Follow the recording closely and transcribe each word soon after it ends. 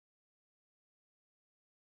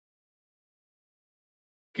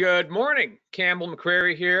Good morning, Campbell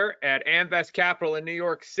McCrary here at Amvest Capital in New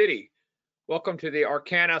York City. Welcome to the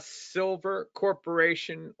Aurcana Silver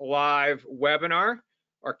Corporation live webinar.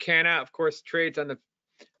 Aurcana, of course, trades on the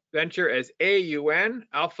venture as AUN,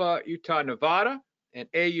 Alpha Utah Nevada, and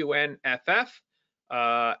AUNFF,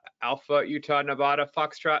 Alpha Utah Nevada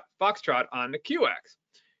Foxtrot on the QX.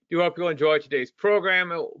 Do hope you'll enjoy today's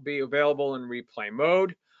program. It will be available in replay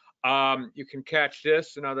mode. You can catch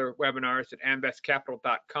this and other webinars at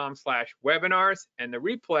amvestcapital.com/webinars, and the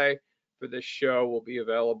replay for this show will be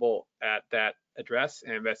available at that address,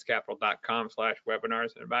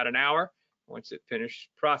 amvestcapital.com/webinars, in about an hour once it finishes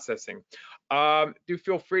processing. Do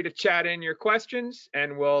feel free to chat in your questions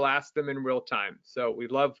and we'll ask them in real time. So we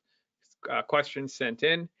love questions sent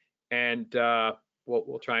in, and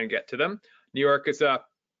we'll try and get to them. New York is a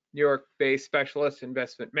New York-based specialist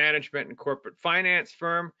investment management and corporate finance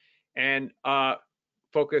firm, and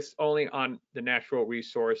focus only on the natural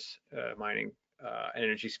resource mining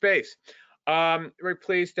energy space. Very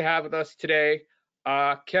pleased to have with us today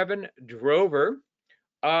Kevin Drover.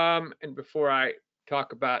 And before I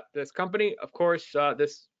talk about this company, of course,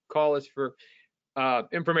 this call is for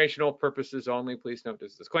informational purposes only. Please note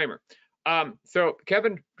this disclaimer. So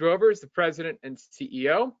Kevin Drover is the president and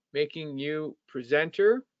CEO, making you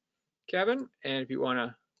presenter, Kevin. And if you want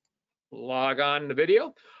to log on the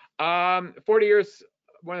video. 40 years,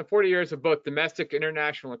 more than 40 years of both domestic and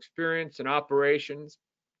international experience in operations,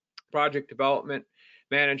 project development,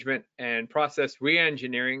 management, and process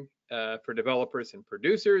re-engineering for developers and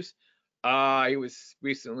producers. He was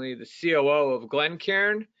recently the COO of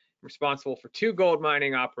Glencairn, responsible for 2 gold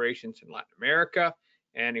mining operations in Latin America,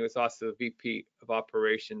 and he was also the VP of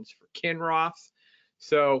operations for Kinross.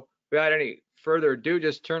 So without any further ado,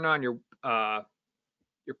 just turn on your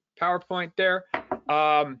PowerPoint there.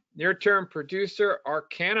 Near-term producer,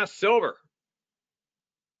 Aurcana Silver.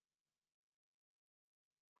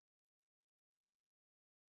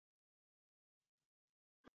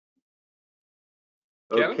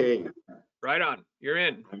 Okay. Kevin? Right on. You're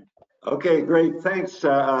in. Okay, great. Thanks.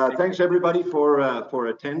 Thanks everybody for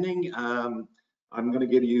attending. I'm going to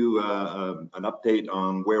give you an update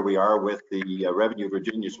on where we are with the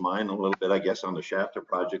Revenue-Virginius mine, a little bit, I guess, on the Shafter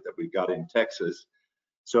project that we've got in Texas.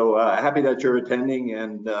 So happy that you're attending,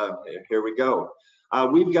 and here we go.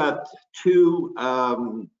 We've got 2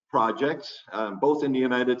 projects, both in the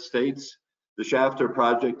United States. The Shafter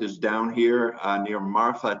project is down here near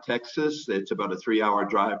Marfa, Texas. It's about a 3-hour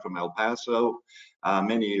drive from El Paso.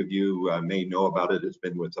 Many of you may know about it. It's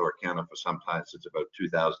been with Aurcana for some time, since about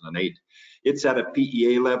 2008. It's at a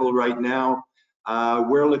PEA level right now.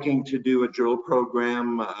 We're looking to do a drill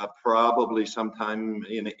program probably sometime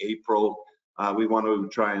in April. We want to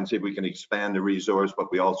try and see if we can expand the resource,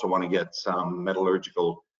 but we also want to get some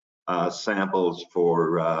metallurgical samples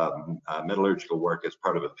for metallurgical work as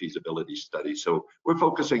part of a feasibility study. So we're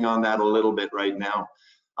focusing on that a little bit right now.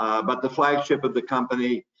 But the flagship of the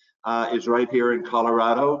company is right here in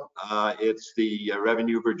Colorado. It's the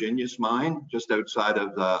Revenue-Virginius mine, just outside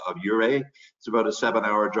of Ouray. It's about a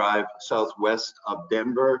 7-hour drive southwest of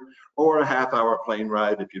Denver, or a half-hour plane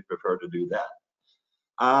ride if you prefer to do that.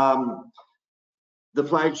 The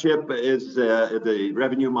flagship is the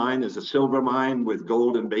Revenue mine is a silver mine with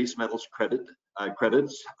gold and base metals credits.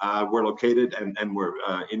 We're located and we're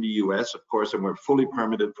in the US, of course, and we're fully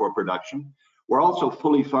permitted for production. We're also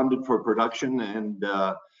fully funded for production, and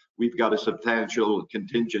we've got a substantial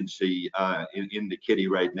contingency in the kitty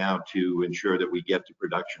right now to ensure that we get to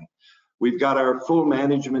production. We've got our full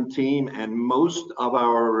management team and most of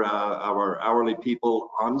our hourly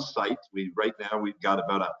people on site. Right now we've got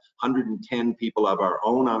about 110 people of our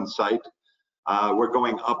own on site. We're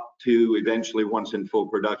going up to eventually, once in full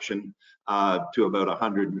production, to about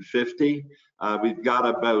 150. We've got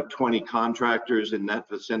about 20 contractors in that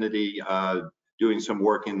vicinity doing some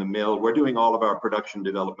work in the mill. We're doing all of our production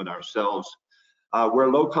development ourselves.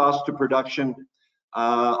 We're low cost to production.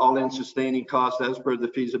 All-in sustaining cost as per the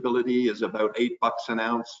feasibility is about $8 an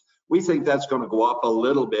ounce. We think that's going to go up a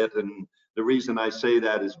little bit, and the reason I say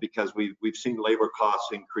that is because we've seen labor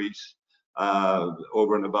costs increase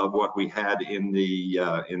over and above what we had in the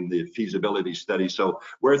feasibility study. So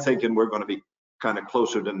we're thinking we're going to be kind of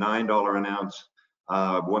closer to $9 an ounce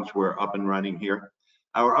once we're up and running here.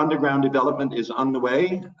 Our underground development is on the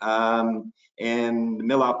way, and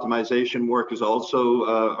mill optimization work is also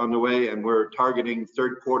on the way, and we're targeting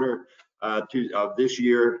third quarter of this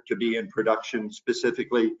year to be in production,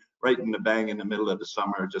 specifically right in the bang in the middle of the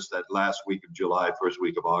summer, just that last week of July, first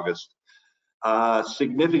week of August.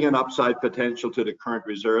 Significant upside potential to the current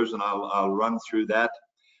reserves, and I'll run through that.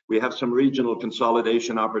 We have some regional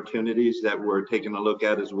consolidation opportunities that we're taking a look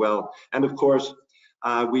at as well. And of course,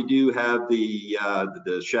 we do have the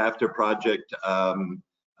Shafter project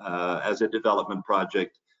as a development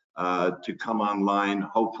project to come online,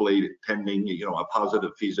 hopefully pending, a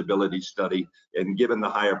positive feasibility study. And given the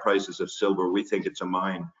higher prices of silver, we think it's a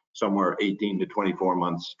mine somewhere 18 to 24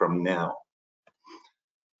 months from now.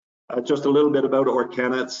 Just a little bit about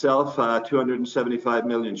Aurcana itself, 275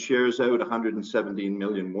 million shares out, 117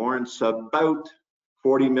 million warrants. About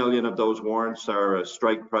 40 million of those warrants are a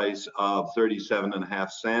strike price of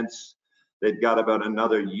 37.5 cents. They've got about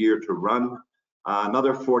another year to run.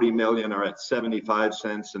 Another 40 million are at 75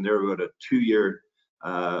 cents, and they're about a 2-year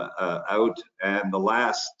out. And the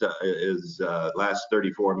last last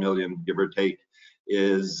 34 million, give or take,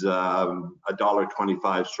 is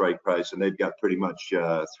 $1.25 strike price, and they've got pretty much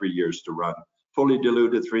 3 years to run. Fully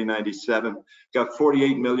diluted 397. Got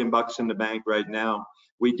 48 million bucks in the bank right now.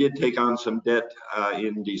 We did take on some debt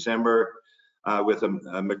in December with a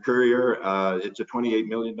Mercurier. It's a $28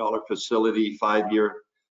 million facility, 5-year,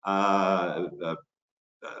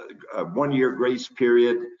 1-year grace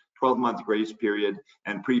period, 12-month grace period,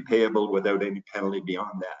 and prepayable without any penalty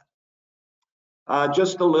beyond that.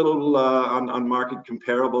 Just a little on market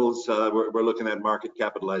comparables. We're looking at market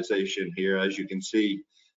capitalization here. As you can see,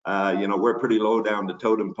 we're pretty low down the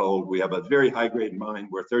totem pole. We have a very high grade mine.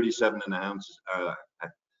 We're 37 ounces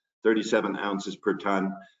per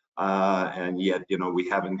ton, and yet we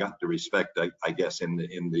haven't got the respect, I guess, in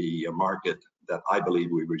the market that I believe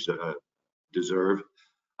we deserve.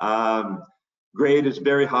 Grade is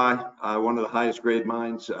very high. One of the highest grade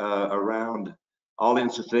mines around. All-in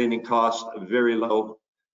sustaining costs very low,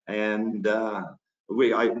 and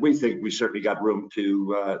we think we certainly got room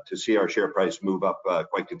to see our share price move up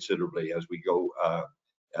quite considerably as we go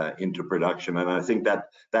into production. And I think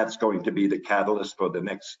that's going to be the catalyst for the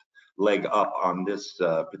next leg up on this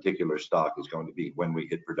particular stock, is going to be when we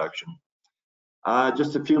hit production.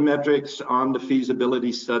 Just a few metrics on the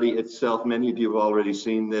feasibility study itself. Many of you have already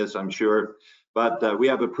seen this, I'm sure. But we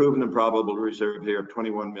have a proven and probable reserve here of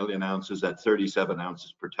 21 million ounces at 37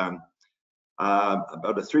 ounces per ton.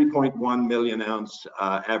 About a 3.1 million ounce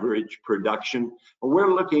average production.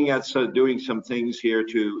 We're looking at doing some things here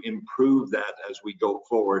to improve that as we go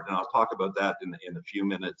forward, and I'll talk about that in a few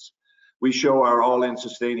minutes. We show our all-in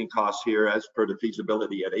sustaining costs here as per the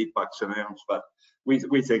feasibility at $8 an ounce, but we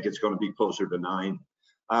think it's going to be closer to $9.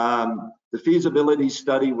 The feasibility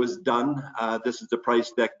study was done. This is the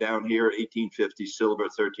price deck down here: 1850 silver,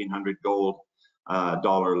 1300 gold,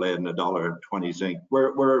 $1 lead, and $1.20 zinc.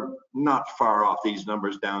 We're not far off these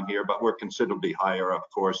numbers down here, but we're considerably higher, of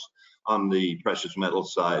course, on the precious metal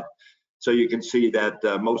side. So you can see that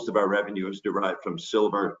most of our revenue is derived from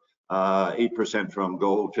silver, 8% from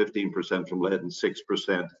gold, 15% from lead, and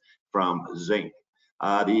 6% from zinc.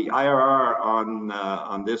 The IRR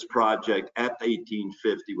on this project at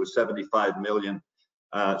 1850 was 75 million.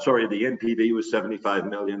 Sorry, the NPV was 75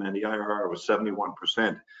 million, and the IRR was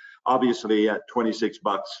 71%. Obviously, at 26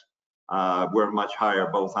 bucks, we're much higher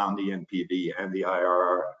both on the NPV and the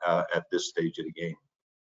IRR at this stage of the game.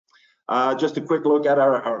 Just a quick look at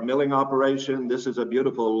our milling operation. This is a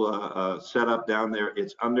beautiful setup down there.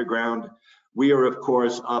 It's underground. We are, of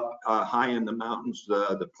course, up high in the mountains.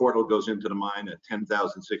 The portal goes into the mine at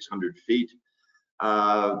 10,600 feet.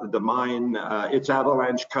 The mine, it's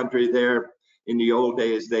avalanche country there. In the old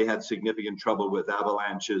days, they had significant trouble with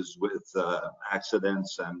avalanches, with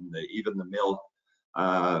accidents, and even the mill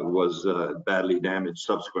was badly damaged,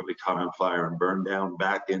 subsequently caught on fire and burned down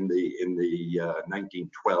back in the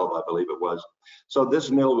 1912, I believe it was. So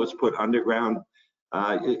this mill was put underground.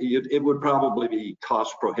 It would probably be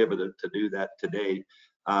cost prohibitive to do that today,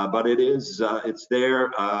 but it's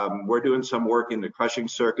there. We're doing some work in the crushing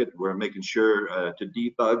circuit. We're making sure to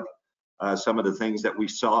debug some of the things that we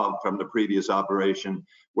saw from the previous operation.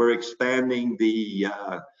 We're expanding the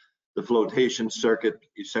flotation circuit,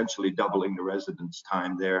 essentially doubling the residence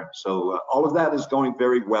time there. So all of that is going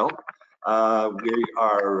very well.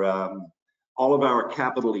 All of our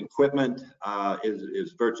capital equipment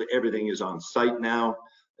is virtually everything is on site now.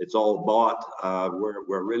 It's all bought.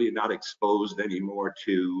 We're really not exposed anymore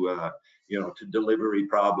to to delivery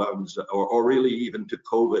problems or really even to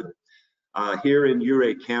COVID. Here in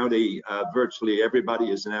Ouray County, virtually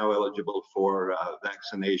everybody is now eligible for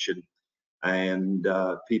vaccination, and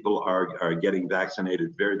people are getting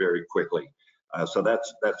vaccinated very, very quickly. So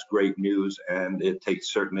that's great news, and it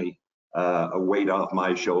takes certainly a weight off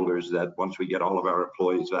my shoulders that once we get all of our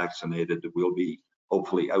employees vaccinated, we'll be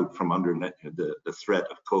hopefully out from under the threat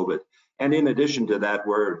of COVID. And in addition to that,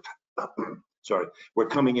 we're we're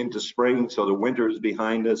coming into spring, so the winter is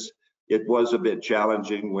behind us. It was a bit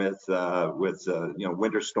challenging with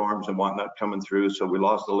winter storms and whatnot coming through, so we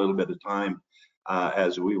lost a little bit of time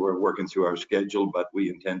as we were working through our schedule, but we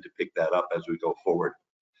intend to pick that up as we go forward.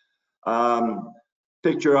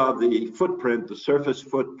 Picture of the footprint, the surface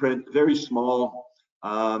footprint, very small.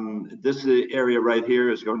 This area right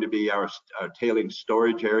here is going to be our tailings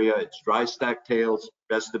storage area. It's dry stack tails,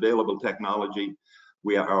 best available technology.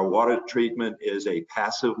 Our water treatment is a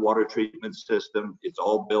passive water treatment system. It's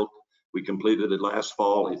all built. We completed it last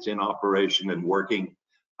fall. It's in operation and working.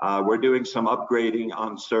 We're doing some upgrading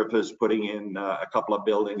on surface, putting in a couple of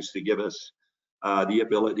buildings to give us the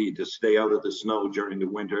ability to stay out of the snow during the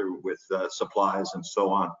winter with supplies and so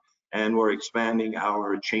on. And we're expanding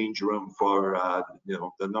our change room for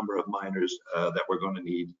the number of miners that we're going to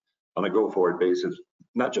need on a go-forward basis.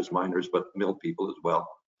 Not just miners, but mill people as well.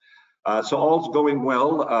 So all's going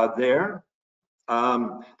well there.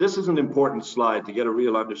 This is an important slide to get a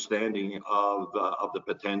real understanding of the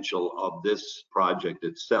potential of this project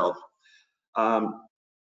itself.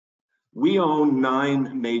 We own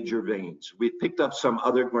 9 major veins. We picked up some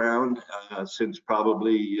other ground since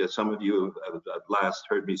probably some of you have last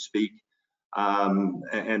heard me speak,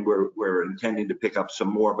 and we're intending to pick up some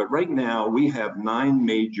more. But right now we have 9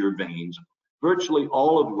 major veins, virtually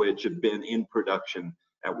all of which have been in production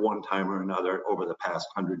at one time or another over the past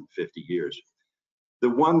 150 years. The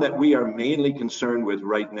one that we are mainly concerned with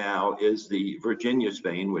right now is the Virginius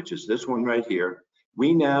vein, which is this one right here.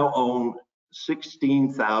 We now own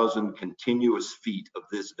 16,000 continuous feet of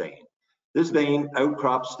this vein. This vein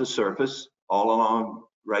outcrops the surface all along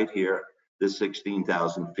right here, this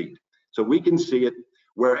 16,000 feet. So we can see it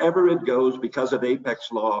wherever it goes. Because of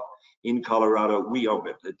apex law in Colorado, we own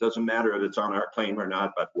it. It doesn't matter if it's on our claim or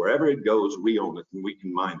not, but wherever it goes, we own it and we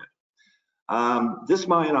can mine it. This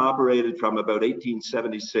mine operated from about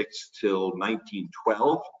 1876 till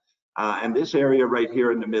 1912. And this area right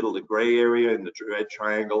here in the middle, the gray area in the red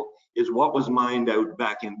triangle, is what was mined out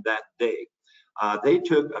back in that day. They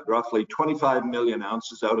took roughly 25 million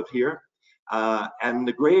ounces out of here, and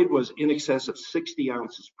the grade was in excess of 60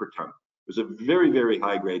 ounces per ton. It was a very, very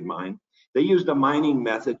high grade mine. They used a mining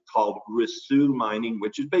method called Rissu mining,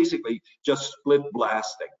 which is basically just split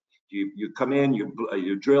blasting. You come in,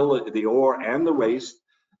 you drill the ore and the waste.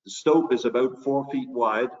 The stope is about 4 feet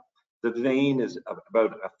wide. The vein is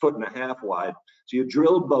about 1.5 feet wide. So you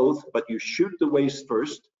drill both, but you shoot the waste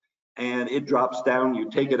first, and it drops down. You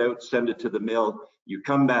take it out, send it to the mill. You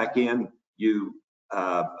come back in, you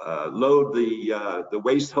load the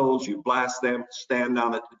waste holes, you blast them, stand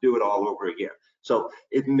on it, do it all over again. So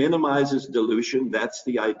it minimizes dilution. That's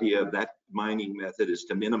the idea of that mining method, is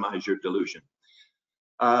to minimize your dilution.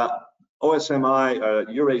 OSMI,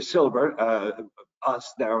 Ouray Silver,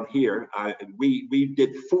 us down here, we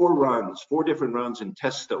did 4 different runs in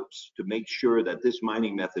test stopes to make sure that this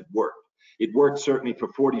mining method worked. It worked certainly for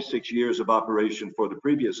 46 years of operation for the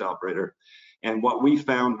previous operator. And what we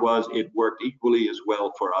found was it worked equally as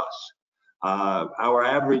well for us. Our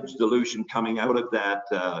average dilution coming out of that,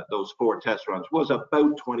 those 4 test runs, was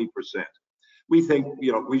about 20%. We think,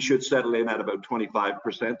 we should settle in at about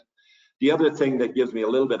 25%. The other thing that gives me a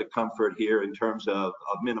little bit of comfort here in terms of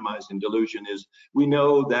minimizing dilution is we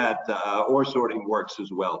know that ore sorting works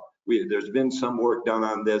as well. There's been some work done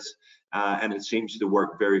on this, and it seems to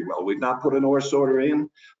work very well. We've not put an ore sorter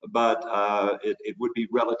in, but it would be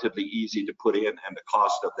relatively easy to put in, and the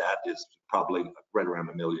cost of that is probably right around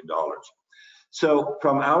 $1 million. So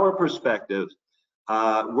from our perspective,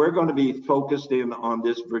 we're going to be focused in on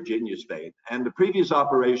this Virginius vein. And the previous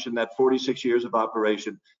operation, that 46 years of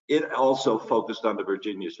operation, it also focused on the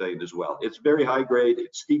Virginius vein as well. It's very high grade,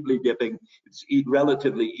 it's steeply dipping, it's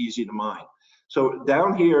relatively easy to mine. So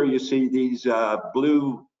down here you see these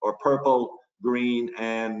blue or purple, green,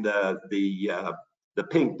 and the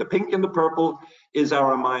pink. The pink and the purple is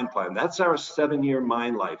our mine plan. That's our 7-year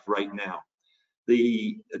mine life right now.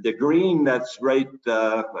 The green that's right, if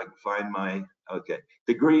I can find my, okay.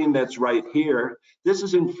 The green that's right here, this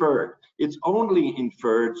is inferred. It's only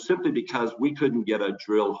inferred simply because we couldn't get a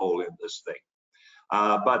drill hole in this thing.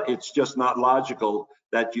 But it's just not logical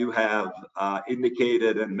that you have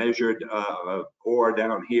indicated and measured ore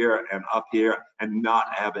down here and up here and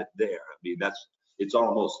not have it there. I mean, it's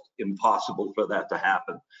almost impossible for that to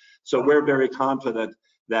happen. So we're very confident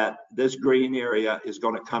that this green area is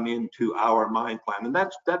going to come into our mine plan, and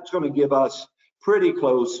that's going to give us pretty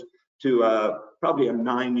close to probably a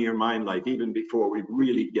 9-year mine life, even before we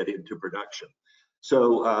really get into production.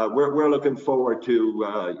 So we're looking forward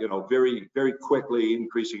to very, very quickly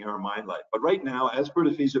increasing our mine life. But right now, as per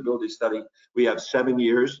the feasibility study, we have 7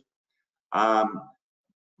 years.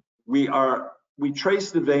 We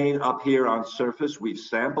trace the vein up here on surface. We've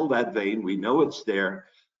sampled that vein. We know it's there.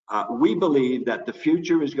 We believe that the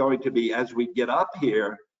future is going to be, as we get up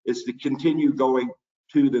here, is to continue going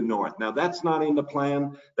to the north. Now, that's not in the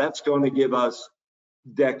plan. That's going to give us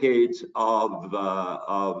decades of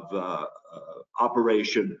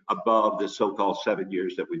operation above the so-called 7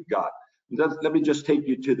 years that we've got. Let me just take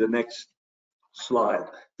you to the next slide.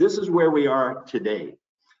 This is where we are today.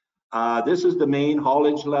 This is the main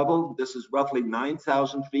haulage level. This is roughly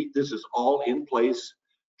 9,000 feet. This is all in place,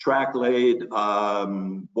 track laid,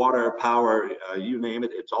 water, power, you name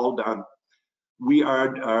it, it's all done. We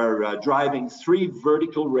are driving 3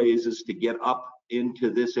 vertical raises to get up into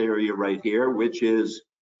this area right here, which is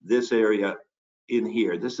this area in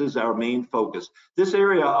here. This is our main focus. This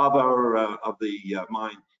area of the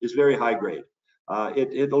mine is very high grade.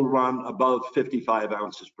 It'll run above 55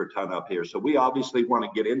 ounces per ton up here. So we obviously want to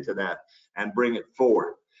get into that and bring it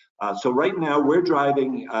forward. So right now we're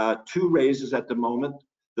driving 2 raises at the moment.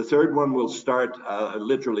 The third one will start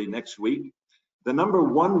literally next week. The number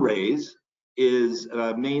 1 raise is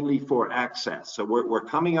mainly for access. So we're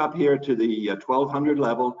coming up here to the 1200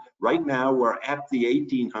 level. Right now we're at the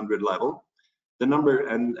 1800 level. The number,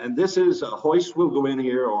 and this is a hoist will go in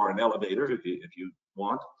here, or an elevator if you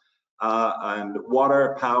want, and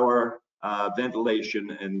water, power, ventilation,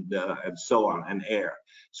 and so on, and air.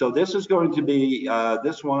 So this is going to be,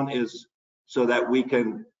 this one is so that we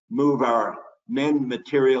can move our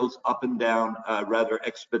materials up and down rather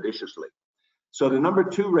expeditiously. So the number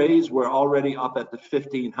 2 raise, we're already up at the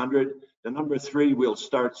 1500. The number 3 will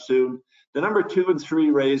start soon. The number 2 and 3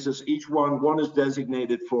 raises, each one is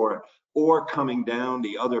designated for ore coming down,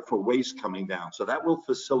 the other for waste coming down. So that will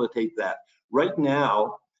facilitate that. Right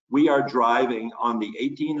now, we are driving on the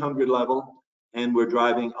 1800 level and we're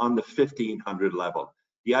driving on the 1500 level.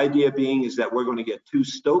 The idea being is that we're going to get 2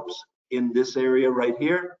 stopes in this area right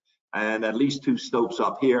here and at least 2 stopes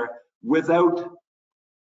up here without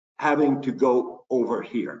having to go over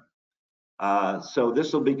here. So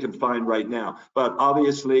this will be confined right now, but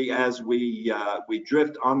obviously as we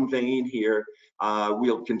drift on vein here,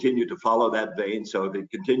 we'll continue to follow that vein. So if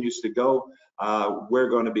it continues to go, we're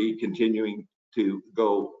going to be continuing to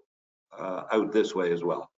go out this way as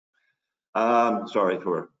well. Sorry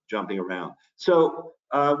for jumping around. So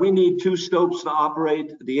we need 2 stopes to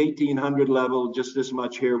operate. The 1800 level, just this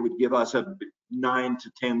much here, would give us a 9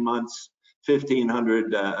 to 10 months.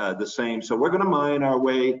 1500 the same. So we're going to mine our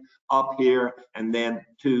way up here and then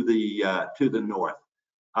to the north.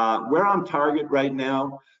 We're on target right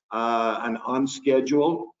now and on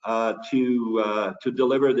schedule to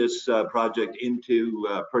deliver this project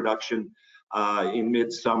into production in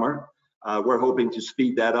midsummer. We're hoping to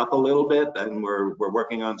speed that up a little bit, and we're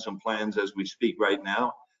working on some plans as we speak right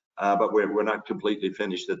now. But we're not completely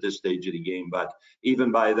finished at this stage of the game. But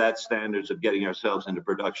even by that standards of getting ourselves into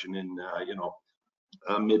production in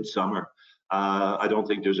midsummer, I don't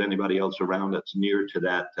think there's anybody else around that's near to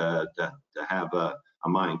that to have a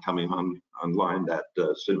mine coming online that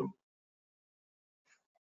soon.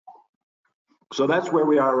 So that's where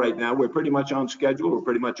we are right now. We're pretty much on schedule. We're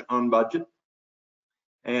pretty much on budget,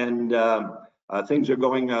 and things are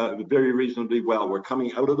going very reasonably well. We're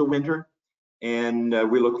coming out of the winter. And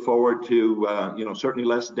we look forward to, certainly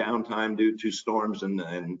less downtime due to storms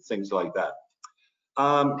and things like that.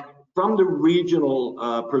 From the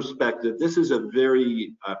regional perspective, this is a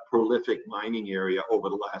very prolific mining area over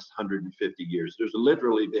the last 150 years. There's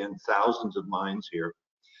literally been thousands of mines here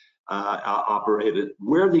operated.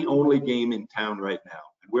 We're the only game in town right now.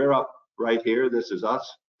 We're up right here. This is us,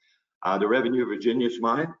 the Revenue-Virginius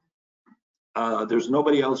mine. There's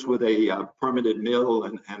nobody else with a permitted mill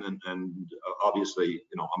and obviously,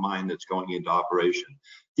 a mine that's going into operation.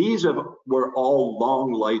 These were all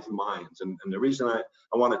long life mines. And the reason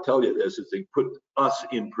I want to tell you this is they put us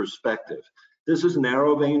in perspective. This is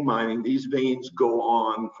narrow vein mining. These veins go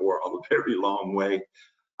on for a very long way.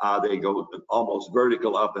 They go almost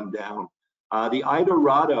vertical up and down. The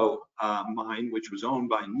Eldorado mine, which was owned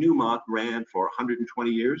by Newmont, ran for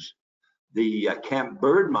 120 years. The Camp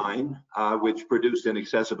Bird mine, which produced in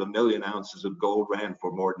excess of 1 million ounces of gold, ran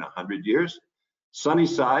for more than 100 years.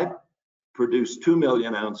 Sunnyside produced 2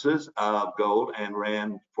 million ounces of gold and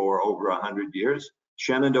ran for over 100 years.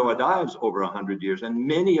 Shenandoah Dives over 100 years, and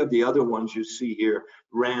many of the other ones you see here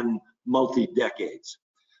ran multi-decades.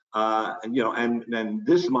 And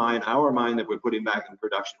this mine, our mine that we're putting back in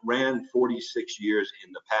production, ran 46 years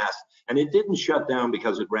in the past, and it didn't shut down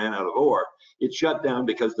because it ran out of ore. It shut down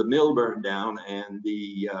because the mill burned down and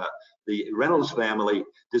the the Reynolds family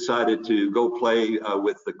decided to go play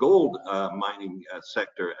with the gold mining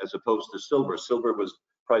sector as opposed to silver. Silver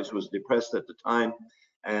price was depressed at the time,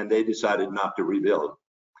 and they decided not to rebuild.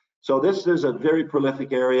 So this is a very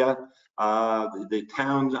prolific area. The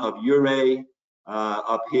town of Ouray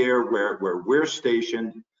up here where we're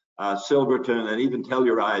stationed, Silverton, and even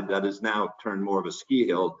Telluride, that is now turned more of a ski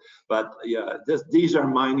hill. But yeah, these are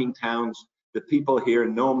mining towns. The people here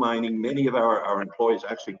know mining. Many of our employees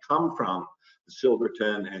actually come from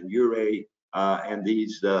Silverton and Ouray and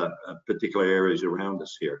these particular areas around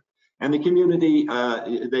us here. And the community,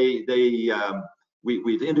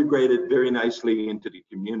 we've integrated very nicely into the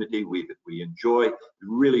community. We enjoy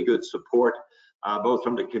really good support, both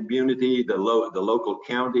from the community, the local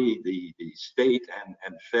county, the state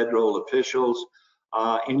and federal officials,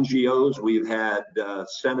 NGOs. We've had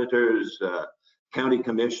senators, county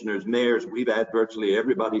commissioners, mayors. We've had virtually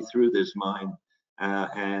everybody through this mine,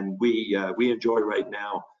 and we enjoy right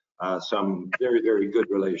now some very, very good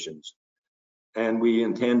relations, and we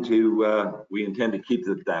intend to keep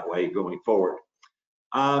it that way going forward.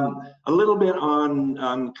 A little bit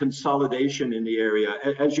on consolidation in the area.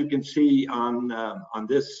 As you can see on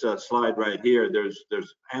this slide right here,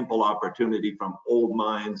 there's ample opportunity from old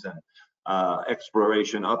mines and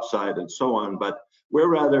exploration upside and so on, but we're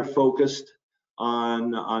rather focused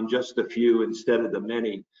on just a few instead of the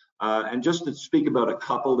many. And just to speak about a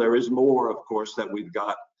couple, there is more, of course, that we've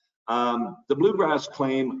got. The Bluegrass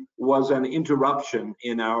claim was an interruption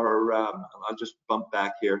in our, I'll just bump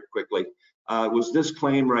back here quickly, was this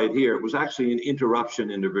claim right here. It was actually an interruption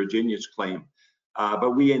in the Virginius claim,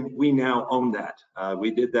 but we now own that. We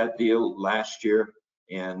did that deal last year,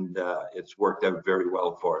 and it's worked out very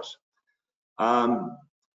well for us.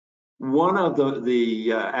 One of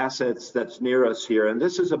the assets that's near us here, and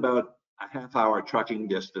this is about a half-hour trucking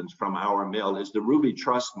distance from our mill, is the Ruby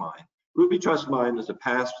Trust Mine. Ruby Trust Mine is a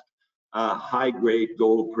past high-grade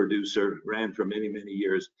gold producer, ran for many, many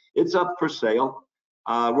years. It's up for sale.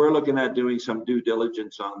 We're looking at doing some due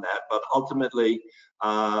diligence on that, but ultimately,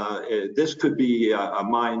 this could be a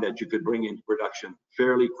mine that you could bring into production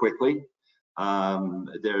fairly quickly.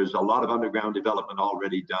 There's a lot of underground development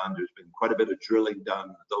already done. There's been quite a bit of drilling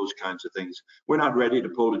done, those kinds of things. We're not ready to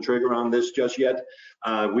pull the trigger on this just yet.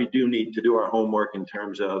 We do need to do our homework in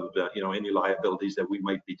terms of any liabilities that we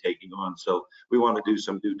might be taking on. So we want to do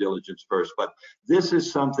some due diligence first. But this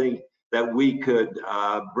is something that we could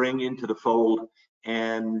bring into the fold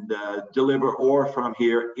and deliver ore from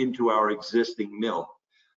here into our existing mill.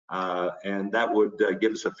 And that would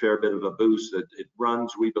give us a fair bit of a boost. It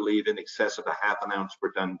runs, we believe, in excess of a ½ ounce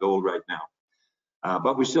per ton gold right now.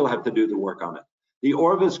 But we still have to do the work on it. The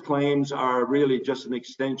Orvis claims are really just an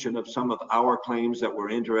extension of some of our claims that we're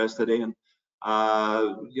interested in.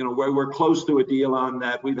 We're close to a deal on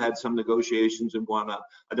that. We've had some negotiations and whatnot.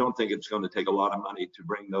 I don't think it's going to take a lot of money to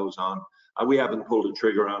bring those on. We haven't pulled the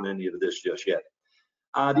trigger on any of this just yet.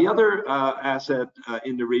 The other asset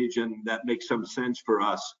in the region that makes some sense for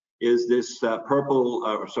us is this the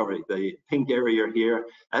pink area here.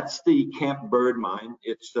 That's the Camp Bird mine.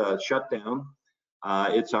 It's shut down.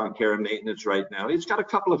 It's on care and maintenance right now. It's got a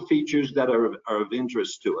couple of features that are of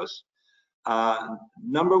interest to us.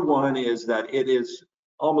 Number one is that it is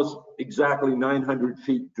almost exactly 900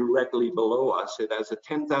 feet directly below us. It has a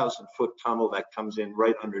 10,000-foot tunnel that comes in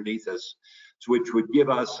right underneath us, which would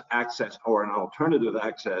give us access, or an alternative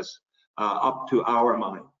access, up to our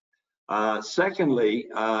mine. Secondly,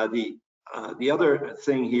 the other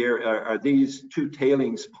thing here are these two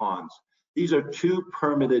tailings ponds. These are two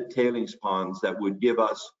permitted tailings ponds that would give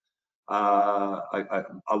us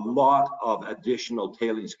a lot of additional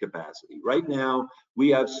tailings capacity. Right now, we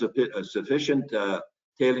have sufficient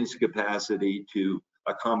tailings capacity to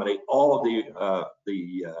accommodate all of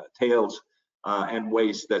the tails and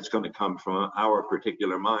waste that's going to come from our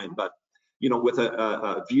particular mine. But with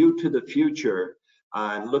a view to the future,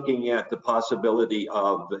 looking at the possibility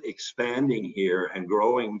of expanding here and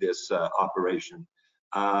growing this operation,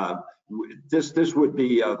 this would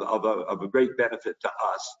be of a great benefit to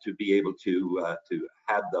us to be able to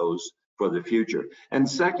have those for the future. And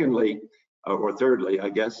secondly, or thirdly, I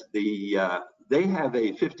guess, they have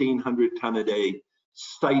a 1,500 ton a day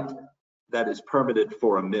site that is permitted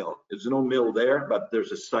for a mill. There's no mill there, but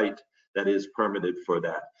there's a site that is permitted for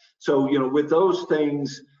that. So, with those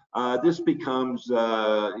things, this becomes,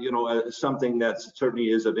 something that certainly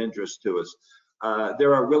is of interest to us.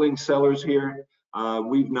 There are willing sellers here.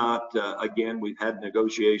 We've not, again, we've had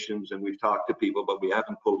negotiations and we've talked to people, but we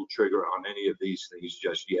haven't pulled the trigger on any of these things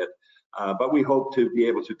just yet. But we hope to be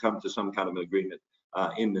able to come to some kind of agreement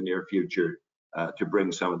in the near future to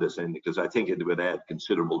bring some of this in, because I think it would add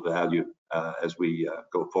considerable value as we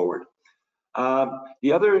go forward.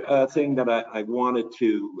 The other thing that I wanted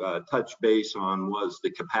to touch base on was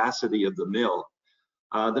the capacity of the mill.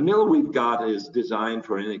 The mill we've got is designed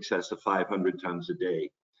for in excess of 500 tons a day.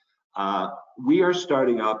 We are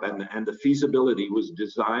starting up, and the feasibility was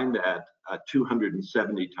designed at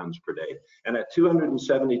 270 tons per day. And at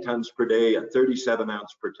 270 tons per day, at 37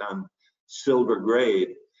 ounce per ton silver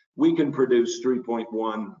grade, we can produce about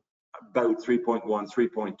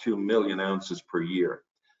 3.2 million ounces per year.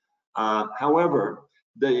 However,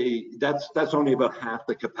 that's only about half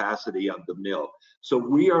the capacity of the mill. So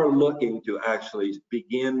we are looking to actually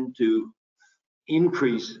begin to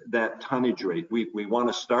increase that tonnage rate. We want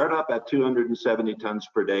to start up at 270 tons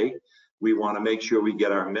per day. We want to make sure we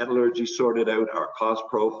get our metallurgy sorted out, our cost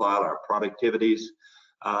profile, our productivities,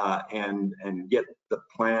 and get the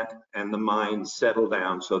plant and the mine settled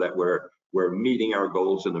down so that we're meeting our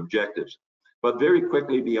goals and objectives. But very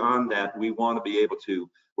quickly beyond that, we want to be able to,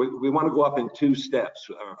 we want to go up in 2 steps.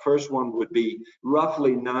 Our first one would be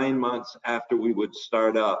roughly 9 months after we would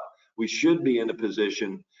start up. We should be in a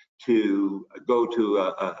position to go to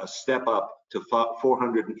a step up to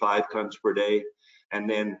 405 tons per day. And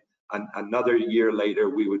then another year later,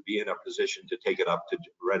 we would be in a position to take it up to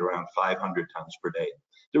right around 500 tons per day.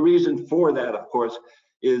 The reason for that, of course,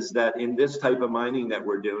 is that in this type of mining that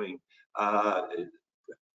we're doing,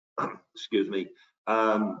 excuse me,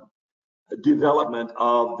 development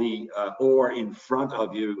of the ore in front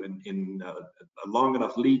of you in a long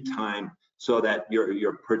enough lead time so that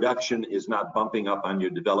your production is not bumping up on your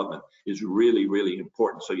development is really, really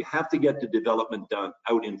important. So you have to get the development done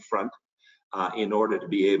out in front in order to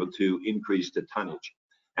be able to increase the tonnage.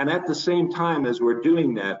 And at the same time as we're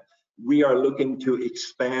doing that, we are looking to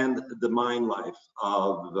expand the mine life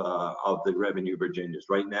of the Revenue-Virginius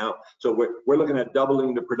right now. So we're looking at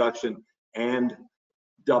doubling the production and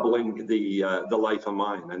doubling the life of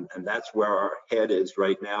mine, and that's where our head is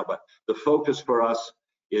right now. But the focus for us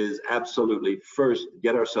is absolutely first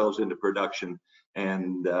get ourselves into production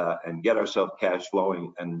and get ourselves cash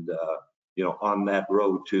flowing, and you know, on that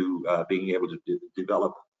road to being able to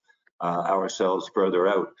develop ourselves further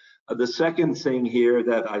out. The second thing here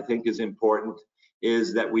that I think is important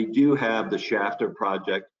is that we do have the Shafter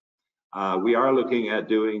project. We are looking at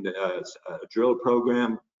doing a drill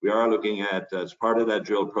program. We are looking at, as part of that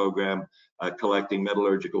drill program, collecting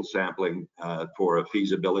metallurgical sampling for a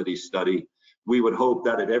feasibility study. We would hope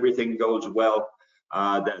that if everything goes well,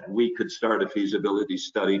 that we could start a feasibility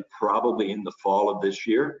study probably in the fall of this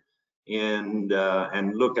year, and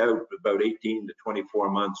look out about 18 to 24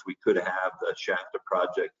 months, we could have the Shafter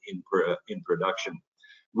project in production.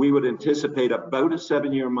 We would anticipate about a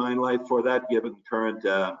 7-year mine life for that, given current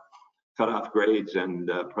cutoff grades and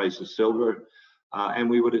price of silver, and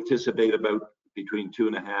we would anticipate about between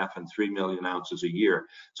 2.5 and 3 million ounces a year.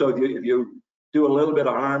 So if you do a little bit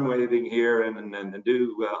of arm waving here and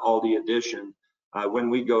do all the addition, when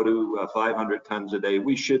we go to 500 tons a day,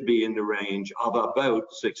 we should be in the range of about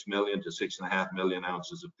 6 million to 6.5 million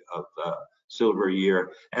ounces of silver a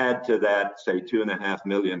year. Add to that, say 2.5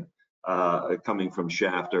 million coming from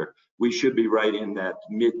Shafter. We should be right in that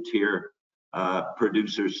mid-tier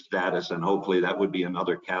producer status, and hopefully that would be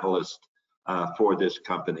another catalyst for this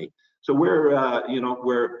company. So we're, you know,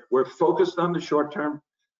 we're focused on the short term.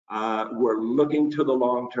 We're looking to the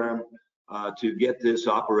long term to get this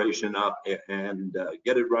operation up and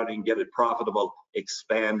get it running, get it profitable,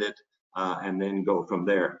 expand it, and then go from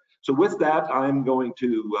there. So with that, I'm going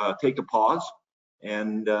to take a pause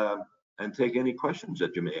and take any questions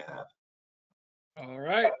that you may have. All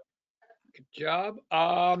right, good job.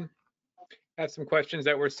 Have some questions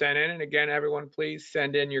that were sent in, and again, everyone, please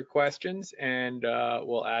send in your questions, and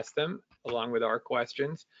we'll ask them along with our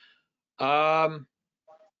questions.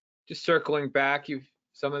 Just circling back,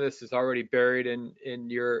 some of this is already buried in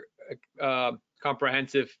your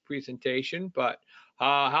comprehensive presentation, but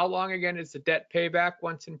how long again is the debt payback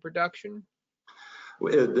once in production?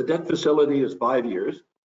 The debt facility is 5 years.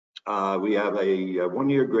 We have a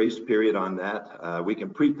 1-year grace period on that. We can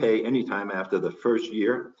prepay anytime after the first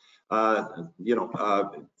year. You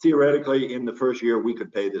know, theoretically, in the first year, we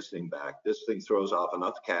could pay this thing back. This thing throws off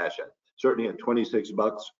enough cash, certainly at 26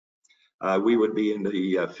 bucks. We would be in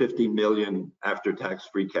the 50 million after-tax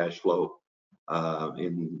free cash flow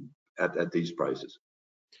at these prices.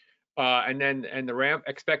 And the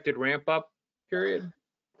expected ramp up period?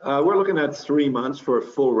 We're looking at 3 months for a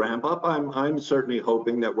full ramp up. I'm certainly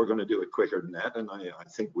hoping that we're going to do it quicker than that, and I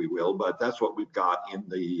think we will. But that's what we've got in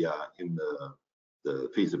the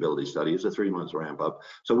feasibility study, is a 3 months ramp up.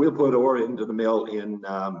 So we'll put ore into the mill in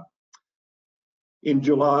in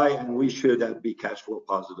July, and we should be cash flow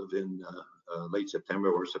positive in late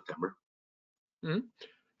September or September. Mm-hmm.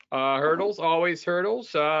 Hurdles, always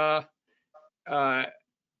hurdles. Are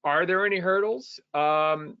there any hurdles?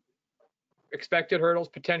 Expected hurdles,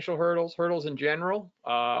 potential hurdles, hurdles in general?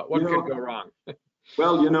 What could go wrong?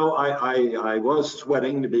 Well, I was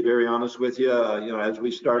sweating, to be very honest with you. As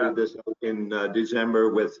we started this in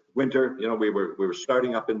December with winter, we were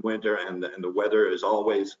starting up in winter, and the weather is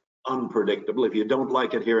always unpredictable. If you don't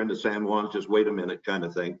like it here in the San Juans, just wait a minute, kind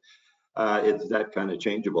of thing. It's that kind of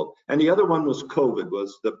changeable. And the other one was COVID,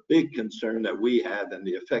 was the big concern that we had and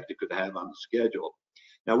the effect it could have on the schedule.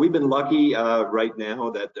 Now, we've been lucky right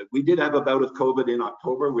now that we did have a bout of COVID in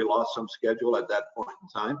October. We lost some schedule at that point in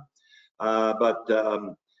time. But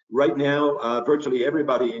right now, virtually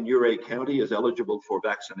everybody in Ouray County is eligible for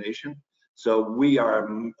vaccination. So we are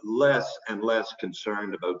less and less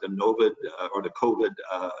concerned about the COVID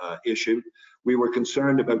issue. We were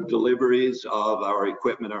concerned about deliveries of our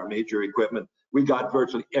equipment, our major equipment. We got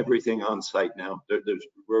virtually everything on site now.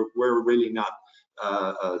 We're really not,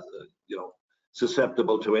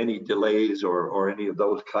 susceptible to any delays or any of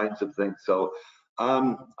those kinds of things. So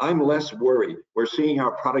I'm less worried. We're seeing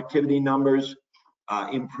our productivity numbers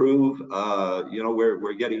improve.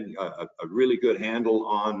 We're getting a really good handle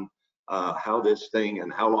on how this thing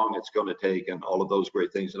and how long it's going to take and all of those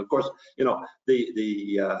great things. And of course,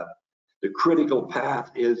 the critical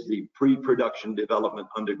path is the pre-production development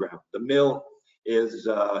underground. The mill is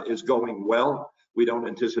going well. We don't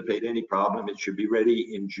anticipate any problem. It should be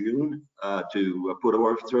ready in June to put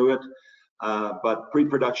ore through it. But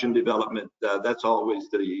pre-production development, that's always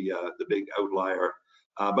the big outlier.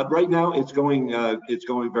 But right now it's going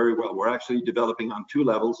very well. We're actually developing on two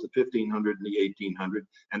levels, the 1500 and the 1800,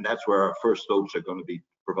 and that's where our first stopes are going to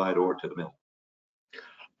provide ore to the mill.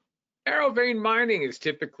 Narrow vein mining is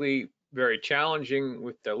typically very challenging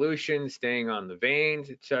with dilution, staying on the veins,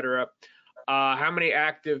 etc. How many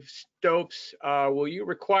active stopes will you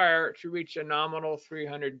require to reach a nominal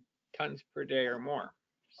 300 tons per day or more?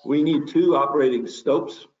 We need 2 operating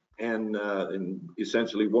stopes and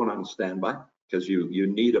essentially 1 on standby, because you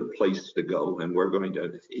need a place to go. And we're going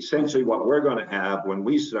to, essentially what we're going to have when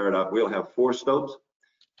we start up, we'll have 4 stopes.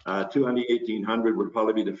 2 on the 1800 would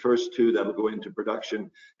probably be the first 2 that'll go into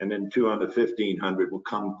production, and then 2 on the 1500 will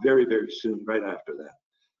come very, very soon right after that.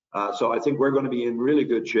 So I think we're going to be in really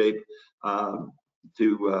good shape to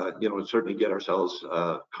certainly get ourselves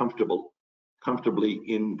comfortably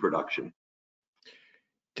in production.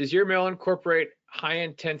 Does your mill incorporate high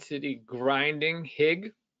intensity grinding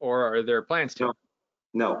HIG, or are there plans to?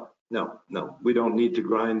 No. We don't need to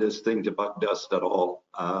grind this thing to buck dust at all.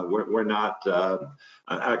 We're not.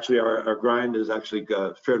 Actually, our grind is actually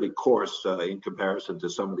fairly coarse in comparison to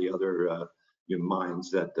some of the other mines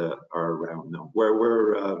that are around. No,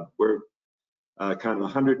 we're kind of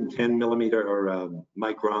 110 millimeter or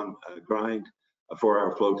micron grind for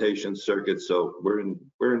our flotation circuit. So we're in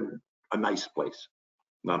a nice place.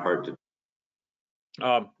 Not hard to.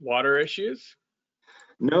 Water issues?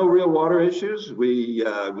 No real water issues.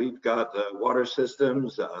 We've got water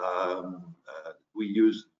systems. We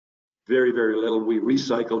use very, very little. We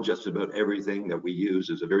recycle just about everything that we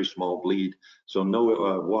use. Is a very small bleed. So no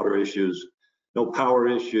water issues, no power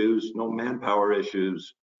issues, no manpower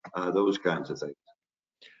issues, those kinds of things.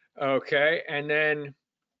 Okay, and then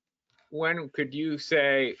when could you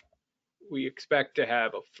say we expect to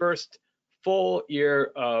have a first full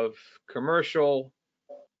year of commercial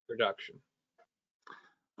production?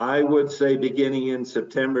 I would say beginning in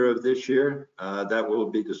September of this year, that will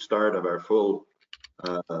be the start of our full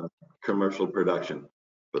commercial production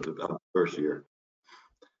for the first year.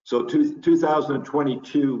 So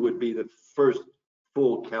 2022 would be the first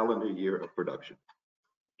full calendar year of production.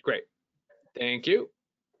 Great, thank you.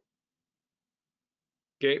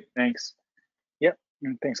 Gabe? Thanks. Yep,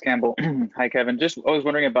 thanks, Campbell. Hi, Kevin. Just I was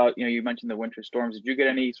wondering about, you mentioned the winter storms. Did you get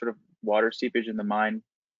any sort of water seepage in the mine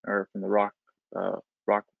or from the rock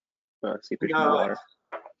seepage from the water?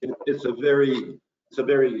 It's a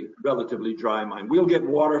very relatively dry mine. We'll get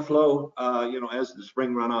water flow, as the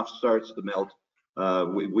spring runoff starts to melt.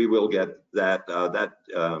 We will get that. That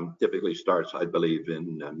typically starts, I believe,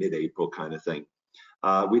 in mid-April kind of thing.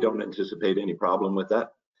 We don't anticipate any problem with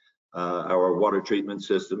that. Our water treatment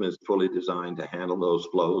system is fully designed to handle those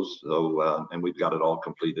flows. So, and we've got it all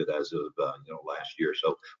completed as of last year.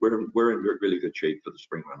 So we're in really good shape for the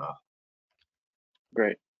spring runoff.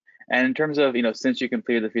 Great. And in terms of, since you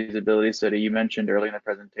completed the feasibility study, you mentioned earlier in the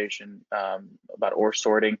presentation about ore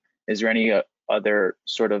sorting. Is there any other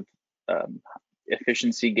sort of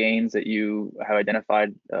efficiency gains that you have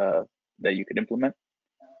identified that you could implement?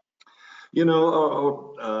 You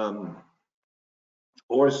know,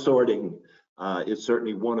 ore sorting is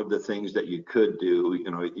certainly one of the things that you could do.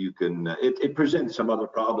 You know, you can. It presents some other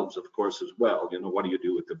problems, of course, as well. You know, what do you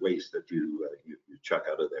do with the waste that you chuck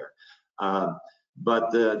out of there?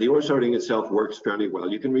 But the ore sorting itself works fairly well.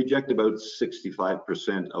 You can reject about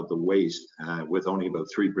 65% of the waste with only about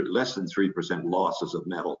less than 3% losses of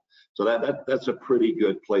metal. So that's a pretty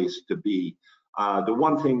good place to be. The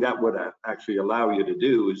one thing that would actually allow you to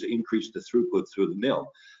do is increase the throughput through the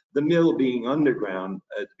mill. The mill being underground,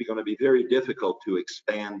 it's going to be very difficult to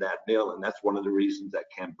expand that mill, and that's one of the reasons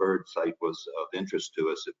that Camp Bird site was of interest to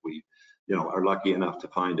us. If we, you know, are lucky enough to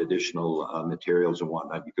find additional materials and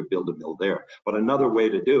whatnot, you could build a mill there. But another way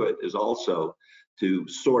to do it is also to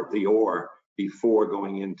sort the ore before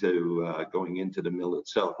going into the mill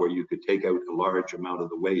itself, where you could take out a large amount of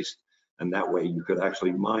the waste, and that way you could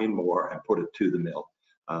actually mine more and put it to the mill.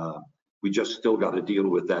 We just still got to deal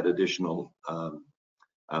with that additional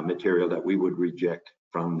material that we would reject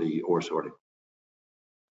from the ore sorting.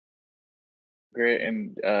 Great,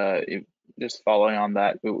 and just following on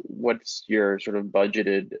that, what's your sort of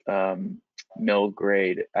budgeted mill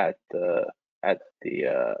grade at the you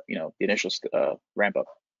know, the initial ramp up?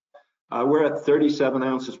 We're at 37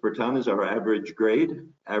 ounces per ton is our average grade.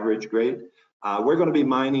 We're going to be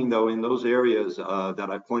mining, though, in those areas that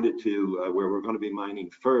I pointed to where we're going to be mining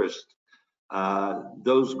first.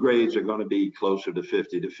 Those grades are going to be closer to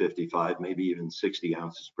 50 to 55, maybe even 60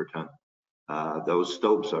 ounces per ton. Those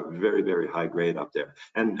stopes are very, very high grade up there.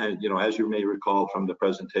 And you know, as you may recall from the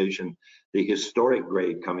presentation, the historic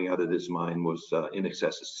grade coming out of this mine was in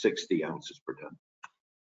excess of 60 ounces per ton.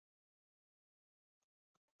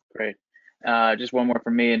 Great. Just one more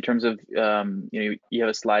from me in terms of, you know, you have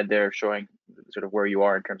a slide there showing sort of where you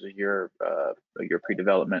are in terms of your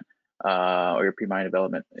pre-development or your pre-mine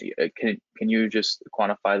development. Can you just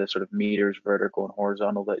quantify the sort of meters, vertical and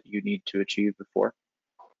horizontal, that you need to achieve before?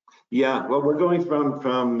 Yeah, well, we're going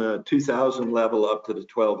from 2,000 level up to the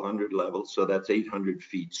 1,200 level, so that's 800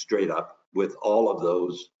 feet straight up with all of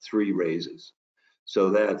those 3 raises. So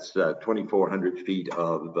that's 2,400 feet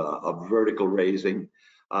of vertical raising.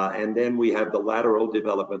 And then we have the lateral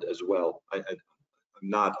development as well.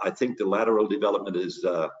 I think the lateral development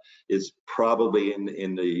is probably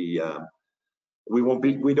in the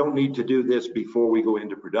we don't need to do this before we go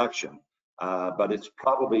into production, but it's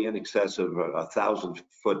probably in excess of 1,000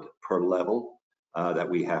 foot per level that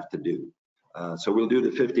we have to do. So we'll do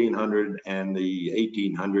the 1,500 and the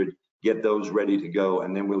 1,800, get those ready to go,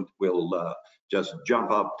 and then we'll just jump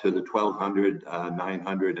up to the 1,200,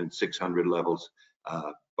 900, and 600 levels.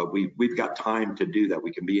 But we've got time to do that.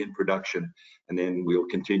 We can be in production, and then we'll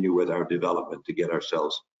continue with our development to get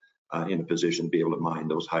ourselves in a position to be able to mine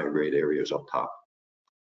those higher grade areas up top.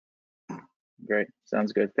 Great,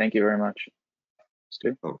 sounds good. Thank you very much.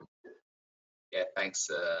 Stu? Okay. Yeah, thanks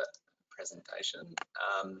for the presentation.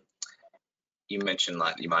 You mentioned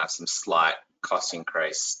like you might have some slight cost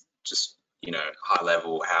increase. Just, you know, high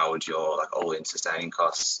level, how would your like all-in sustaining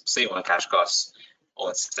costs, C1 cash costs,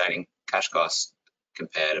 all-in sustaining cash costs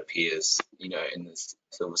compare to peers, you know, in this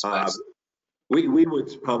silver space? We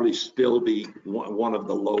would probably still be one of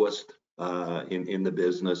the lowest in the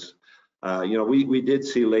business. You know, we did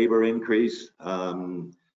see labor increase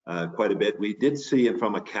quite a bit. We did see it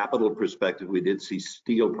from a capital perspective. We did see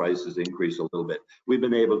steel prices increase a little bit. We've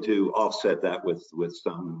been able to offset that with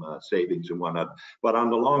some savings and whatnot. But on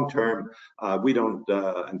the long term, we don't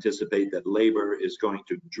anticipate that labor is going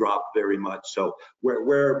to drop very much. So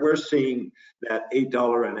we're seeing that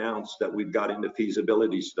 $8 an ounce that we've got in the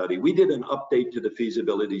feasibility study. We did an update to the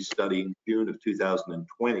feasibility study in June of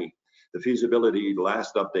 2020. The feasibility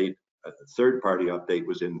last update, third-party update,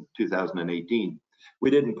 was in 2018.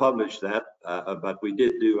 We didn't publish that, but we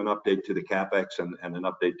did do an update to the CapEx and an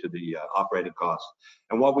update to the operating costs.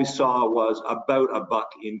 And what we saw was about $1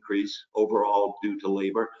 increase overall due to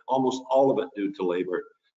labor, almost all of it due to labor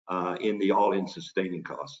in the all-in sustaining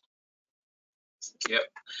cost. Yep.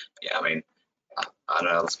 Yeah, I mean, I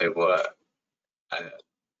know lots of people are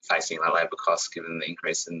facing that labor costs given the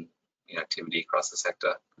increase in, you know, activity across the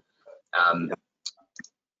sector.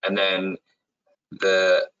 And then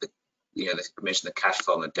you know, they mentioned the cash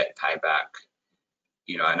flow and the debt payback.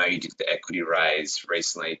 You know, I know you did the equity raise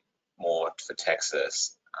recently more for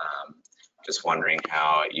Texas. Just wondering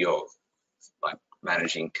how you're like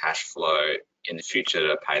managing cash flow in the future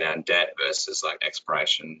to pay down debt versus like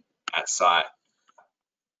exploration at site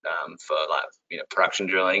for like, you know, production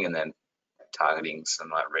drilling and then targeting some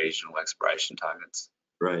like regional exploration targets.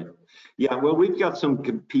 Right. Yeah, well, we've got some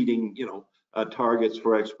competing, you know, targets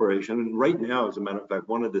for exploration. And right now, as a matter of fact,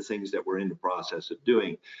 one of the things that we're in the process of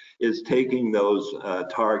doing is taking those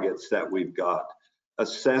targets that we've got,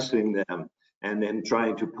 assessing them, and then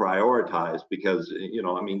trying to prioritize, because, you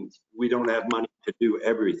know, I mean, we don't have money to do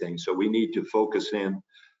everything, so we need to focus in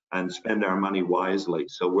and spend our money wisely.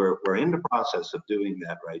 So we're in the process of doing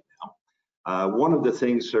that right now. One of the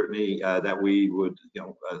things certainly that we would, you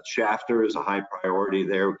know, Shafter is a high priority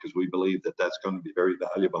there, because we believe that that's going to be very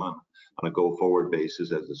valuable on a go-forward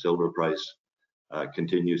basis as the silver price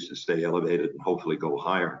continues to stay elevated and hopefully go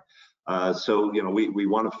higher. So, you know, we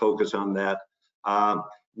want to focus on that.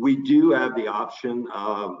 We do have the option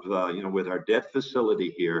of, you know, with our debt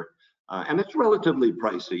facility here, and it's relatively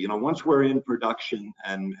pricey. You know, once we're in production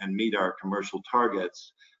and meet our commercial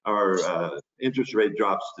targets, our interest rate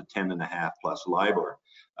drops to 10.5 plus LIBOR,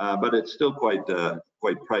 but it's still quite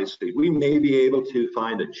pricey. We may be able to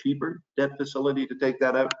find a cheaper debt facility to take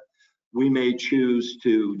that out. We may choose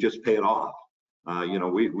to just pay it off. You know,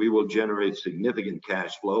 we will generate significant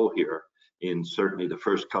cash flow here in certainly the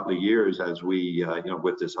first couple of years as we, you know,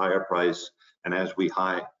 with this higher price and as we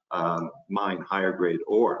mine higher grade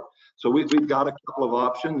ore. So we've got a couple of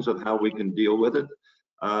options of how we can deal with it.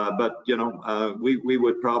 But, you know, we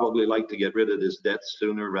would probably like to get rid of this debt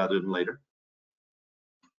sooner rather than later.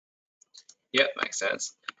 Yeah, makes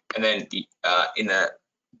sense. And then in that,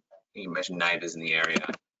 you mentioned neighbours in the area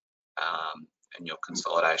and your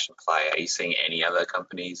consolidation play, are you seeing any other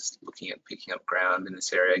companies looking at picking up ground in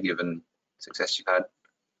this area given success you've had?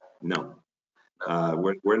 No.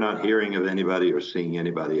 We're not hearing of anybody or seeing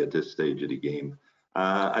anybody at this stage of the game.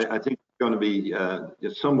 I think it's going to be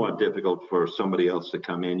it's somewhat difficult for somebody else to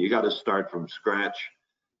come in. You got to start from scratch.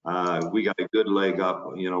 We got a good leg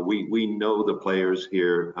up. You know, we know the players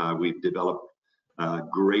here. We've developed a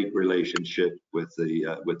great relationship with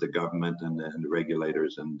the government and the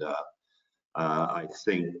regulators, and I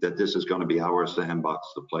think that this is going to be our sandbox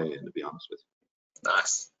to play in, to be honest with you.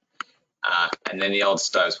 Nice. And then the old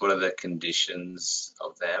stopes, what are the conditions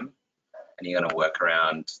of them? And you're going to work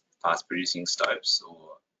around fast producing stopes, or?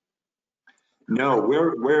 No,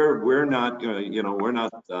 we're not. You know, we're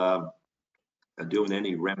not doing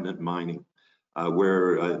any remnant mining.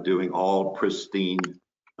 We're doing all pristine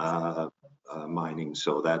mining.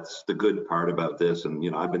 So that's the good part about this. And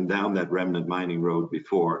you know, I've been down that remnant mining road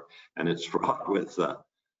before, and it's fraught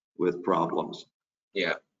with problems.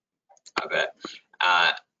 Yeah, I bet.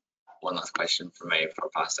 One last question from me before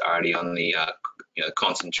I pass to Artie on the you know,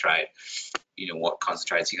 concentrate. You know, what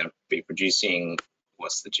concentrates you're going to be producing?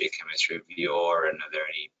 What's the geochemistry of the ore, and are there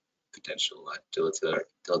any potential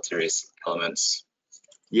deleterious elements?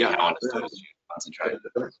 Yeah, concentrate.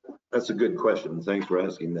 That's a good question. Thanks for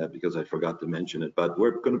asking that, because I forgot to mention it. But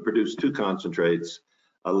we're going to produce two concentrates,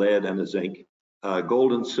 a lead and a zinc.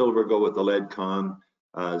 Gold and silver go with the lead con.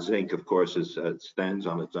 Zinc, of course, stands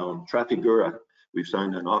on its own. Trafigura, we've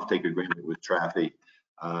signed an offtake agreement with Trafi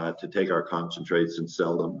to take our concentrates and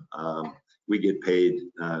sell them. We get paid,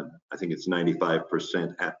 I think it's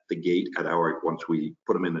 95% at the gate once we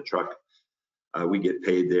put them in the truck. We get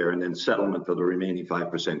paid there, and then settlement for the remaining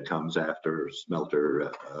 5% comes after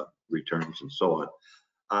smelter returns and so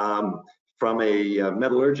on. From a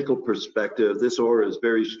metallurgical perspective, this ore is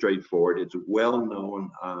very straightforward. It's well known.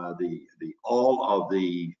 All of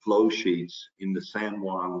the flow sheets in the San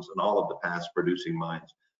Juans and all of the past producing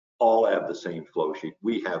mines all have the same flow sheet.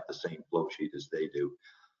 We have the same flow sheet as they do.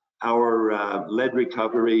 Our lead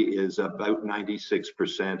recovery is about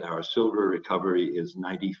 96%. Our silver recovery is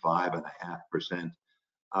 95.5%.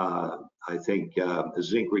 I think the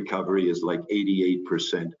zinc recovery is like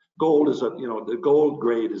 88%. Gold is the gold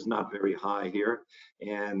grade is not very high here,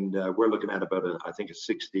 and we're looking at about I think a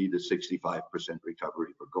 60 to 65%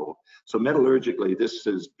 recovery for gold. So metallurgically, this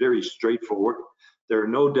is very straightforward. There are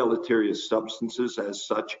no deleterious substances as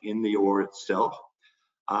such in the ore itself.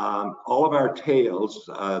 All of our tails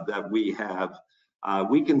that we have,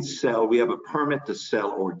 we can sell. We have a permit to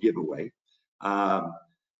sell or give away. And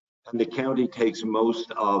the county takes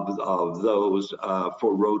most of those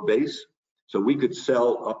for road base. So we could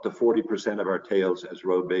sell up to 40% of our tails as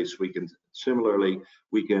road base. Similarly,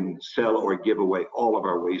 we can sell or give away all of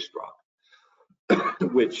our waste rock,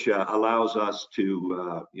 which allows us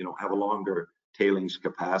to have a longer tailings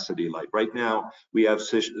capacity. Like right now, we have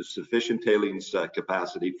sufficient tailings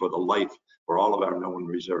capacity for the life for all of our known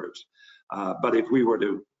reserves. But if we were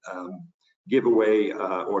to give away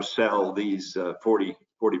or sell these 40%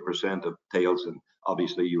 of tails, and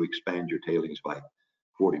obviously you expand your tailings by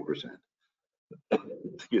 40%.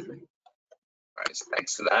 Excuse me. All right, so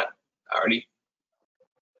thanks for that, Artie.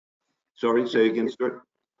 Sorry, say again, Stuart.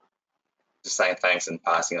 Just saying thanks and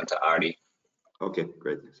passing on to Artie. Okay,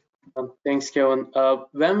 great. Thanks, Kevin.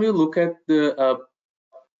 When we look at the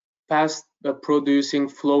past producing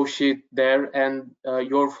flow sheet there and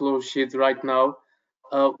your flow sheet right now,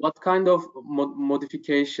 what kind of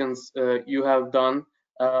modifications you have done?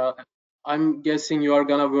 I'm guessing you are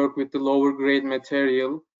gonna work with the lower grade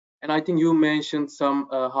material, and I think you mentioned some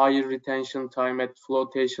higher retention time at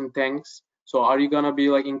flotation tanks. So are you gonna be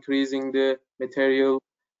like increasing the material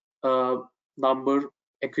number,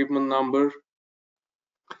 equipment number?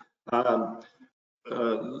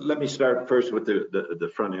 Let me start first with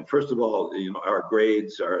the front end. First of all, you know, our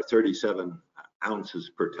grades are 37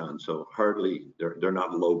 ounces per ton, so hardly, they're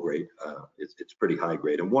not low grade. It's pretty high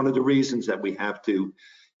grade. And one of the reasons that we have to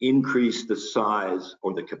increase the size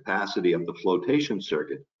or the capacity of the flotation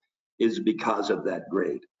circuit is because of that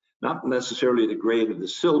grade. Not necessarily the grade of the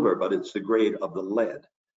silver, but it's the grade of the lead.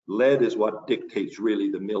 Lead is what dictates really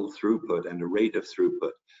the mill throughput and the rate of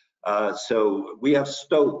throughput. So we have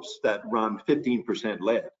stopes that run 15%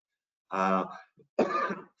 lead.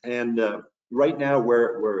 Right now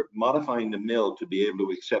we're modifying the mill to be able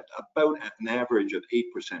to accept about an average of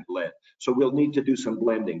 8% lead. So we'll need to do some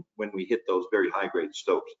blending when we hit those very high grade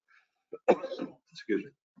stopes. Excuse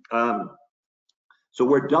me. So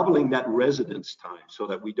we're doubling that residence time so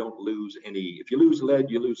that we don't lose any. If you lose lead,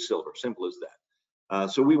 you lose silver. Simple as that.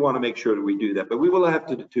 So we want to make sure that we do that, but we will have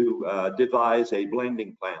to devise a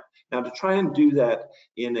blending plan. Now, to try and do that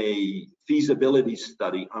in a feasibility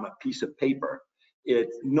study on a piece of paper,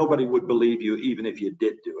 nobody would believe you even if you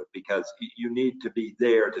did do it, because you need to be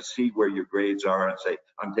there to see where your grades are and say,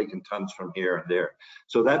 I'm taking tons from here and there.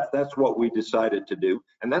 So that's what we decided to do.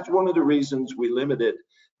 And that's one of the reasons we limited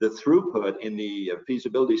the throughput in the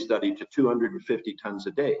feasibility study to 250 tons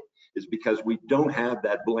a day, is because we don't have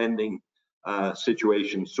that blending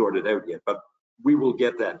situation sorted out yet, but we will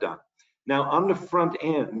get that done. Now, on the front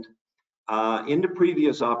end, in the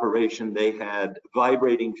previous operation, they had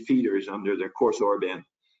vibrating feeders under their coarse ore bin.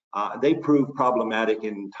 They proved problematic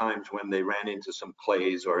in times when they ran into some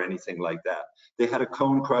clays or anything like that. They had a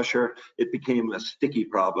cone crusher. It became a sticky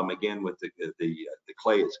problem again with the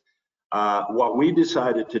clays. What we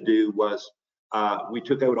decided to do was we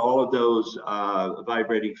took out all of those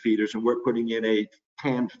vibrating feeders, and we're putting in a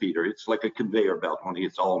pan feeder. It's like a conveyor belt, only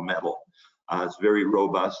it's all metal. It's very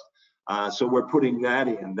robust. So we're putting that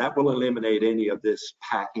in. That will eliminate any of this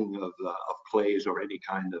packing of clays or any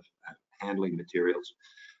kind of handling materials.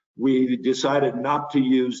 We decided not to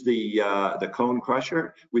use the cone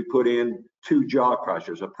crusher. We put in two jaw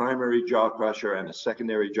crushers, a primary jaw crusher and a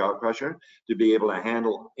secondary jaw crusher, to be able to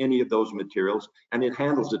handle any of those materials, and it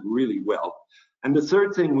handles it really well. And the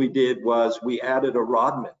third thing we did was we added a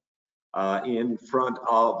rod mill in front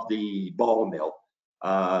of the ball mill.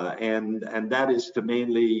 And that is to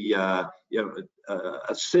mainly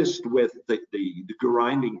assist with the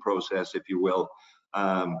grinding process, if you will,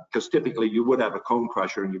 because typically you would have a cone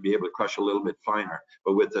crusher and you'd be able to crush a little bit finer,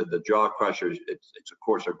 but with the jaw crushers, it's a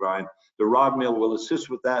coarser grind. The rod mill will assist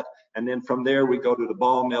with that, and then from there we go to the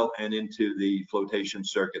ball mill and into the flotation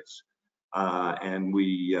circuits, and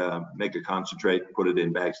we make a concentrate, put it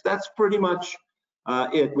in bags. That's pretty much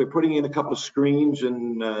it. We're putting in a couple of screens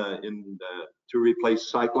to replace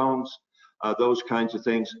cyclones, those kinds of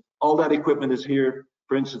things. All that equipment is here.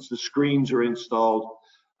 For instance, the screens are installed.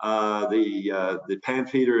 The pan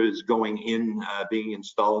feeder is going in, being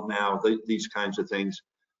installed now. These kinds of things.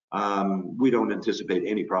 We don't anticipate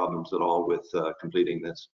any problems at all with completing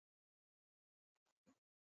this.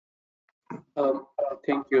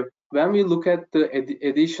 Thank you. When we look at the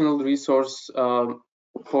additional resource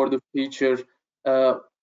for the future,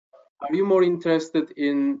 are you more interested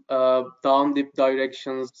in down dip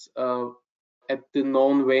directions at the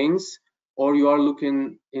known veins, or you are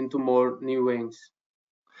looking into more new veins?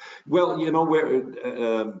 Well, you know,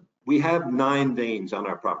 we have 9 veins on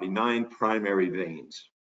our property, 9 primary veins.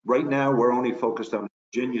 Right now, we're only focused on the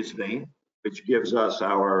Virginius vein, which gives us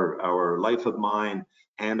our life of mine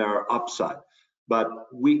and our upside. But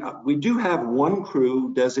we do have one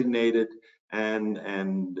crew designated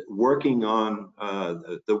and working on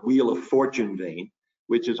the Wheel of Fortune vein,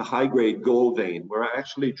 which is a high-grade gold vein. We're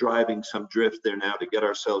actually driving some drift there now to get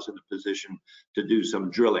ourselves in a position to do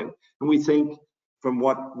some drilling. And we think, from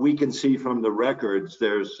what we can see from the records,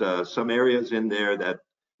 there's some areas in there that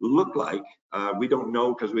look like, we don't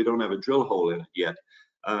know because we don't have a drill hole in it yet,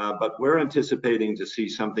 but we're anticipating to see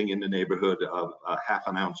something in the neighborhood of ½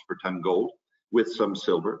 an ounce per ton gold with some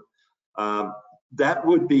silver. That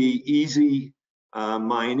would be easy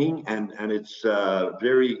mining, and it's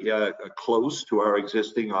very close to our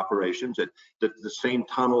existing operations. The same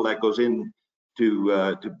tunnel that goes in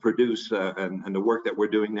to produce and the work that we're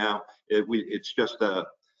doing now. It's just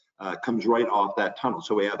comes right off that tunnel,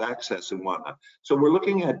 so we have access and whatnot. So we're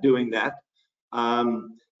looking at doing that.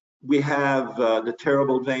 We have the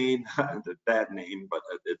terrible vein, the bad name, but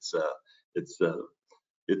it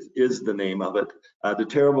is the name of it. The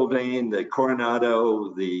terrible vein, the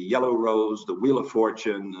Coronado, the Yellow Rose, the Wheel of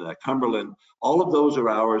Fortune, Cumberland, all of those are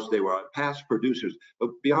ours. They were past producers. But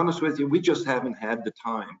to be honest with you, we just haven't had the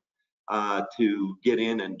time to get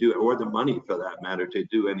in and do it, or the money for that matter, to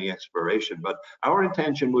do any exploration. But our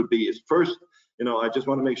intention would be is first, I just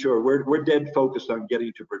want to make sure we're dead focused on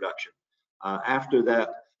getting to production. After that,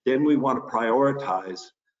 then we want to prioritize,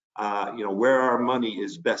 where our money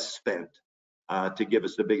is best spent to give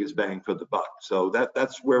us the biggest bang for the buck. So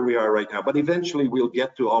that's where we are right now. But eventually we'll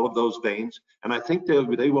get to all of those veins, and I think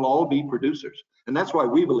they will all be producers. And that's why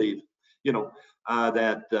we believe,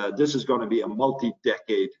 that this is going to be a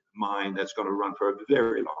multi-decade mine that's going to run for a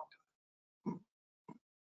very long time.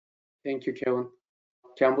 Thank you, Kevin.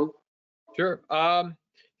 Campbell? Sure.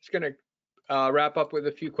 Just going to wrap up with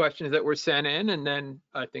a few questions that were sent in, and then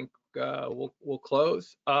I think we'll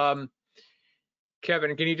close. Kevin,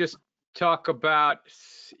 can you just talk about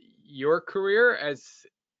your career as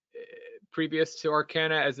previous to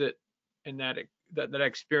Aurcana, as it and that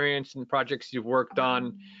experience and projects you've worked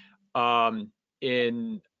on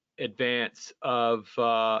in advance of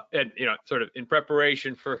and sort of in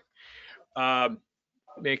preparation for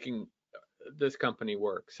making this company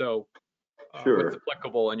work. So Sure. What's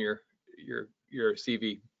applicable in your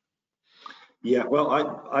CV? Yeah, well,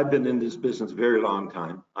 I've been in this business a very long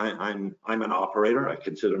time. I'm an operator. I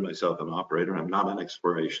consider myself an operator. I'm not an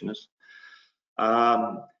explorationist.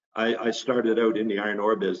 I started out in the iron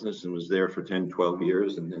ore business and was there for 10, 12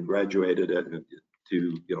 years, and then graduated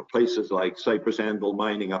to places like Cypress Anvil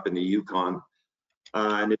Mining up in the Yukon,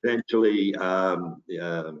 and eventually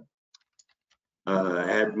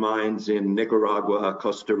had mines in Nicaragua,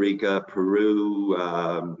 Costa Rica, Peru,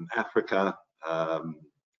 Africa,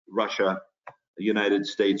 Russia, the United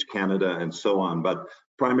States, Canada, and so on. But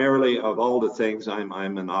primarily, of all the things, I'm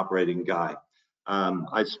an operating guy.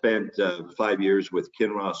 I spent 5 years with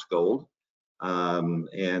Kinross Gold,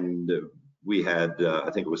 and we had, I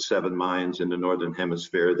think it was 7 mines in the Northern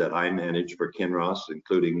Hemisphere that I managed for Kinross,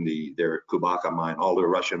 including their Kubaka mine, all their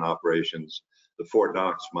Russian operations, the Fort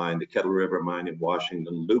Knox mine, the Kettle River mine in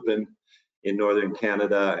Washington, Lupin in Northern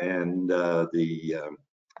Canada, and the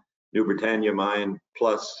New Britannia mine,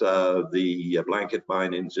 plus the Blanket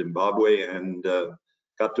mine in Zimbabwe, and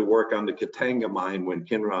got to work on the Katanga mine when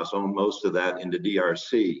Kinross owned most of that in the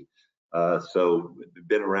DRC. So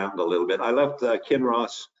been around a little bit. I left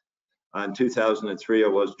Kinross in 2003.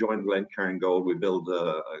 I joined Glencairn Gold. We built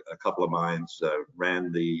a couple of mines,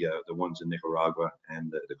 ran the ones in Nicaragua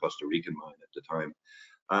and the Costa Rican mine at the time.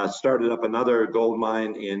 Started up another gold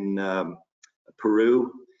mine in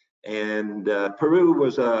Peru. And Peru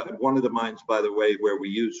was one of the mines, by the way, where we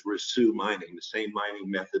used Resu mining, the same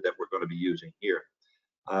mining method that we're going to be using here.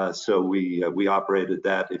 So we operated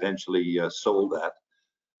that, eventually sold that,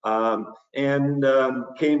 and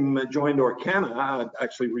joined Aurcana. I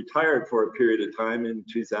actually retired for a period of time in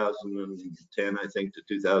 2010, I think, to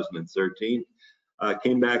 2013.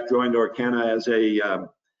 Came back, joined Aurcana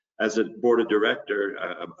as a board of director,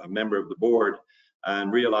 a member of the board,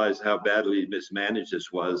 and realized how badly mismanaged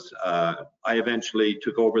this was. I eventually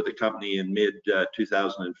took over the company in mid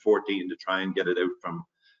 2014 to try and get it out from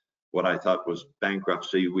what I thought was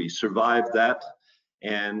bankruptcy. We survived that,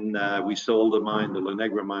 and we sold the mine, the La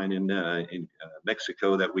Negra mine in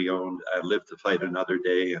Mexico that we owned. I lived to fight another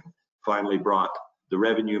day, and finally brought the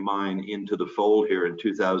Revenue mine into the fold here in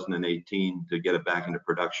 2018 to get it back into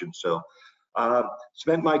production. So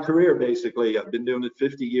spent my career, basically, I've been doing it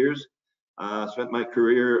 50 years. Spent my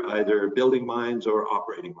career either building mines or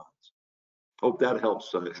operating mines. Hope that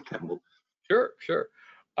helps, Campbell. Sure.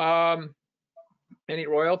 Any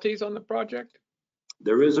royalties on the project?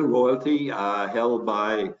 There is a royalty held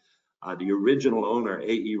by the original owner,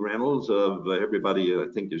 AE Reynolds, of everybody, I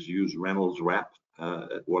think, has used Reynolds Wrap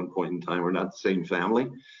at one point in time. We're not the same family.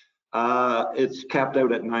 It's capped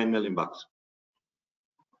out at $9 million.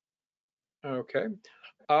 Okay.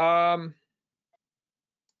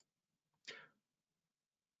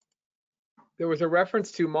 There was a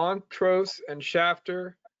reference to Montrose and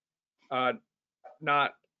Shafter,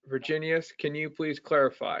 not Virginius. Can you please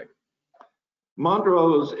clarify?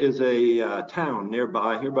 Montrose is a town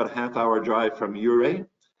nearby here, about a half-hour drive from Ouray.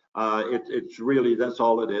 It's really, that's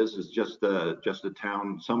all it is just a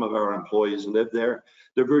town. Some of our employees live there.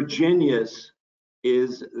 The Virginius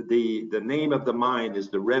is the name of the mine is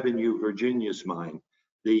the Revenue-Virginius mine.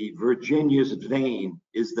 the Virginius vein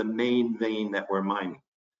is the main vein that we're mining.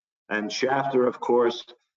 And Shafter, of course,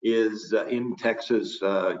 is in Texas,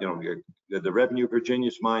 you know, the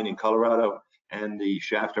Revenue-Virginius mine in Colorado, and the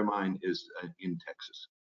Shafter mine is in Texas.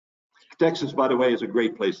 Texas, by the way, is a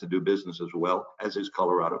great place to do business as well, as is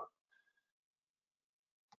Colorado.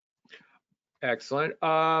 Excellent.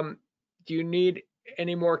 Do you need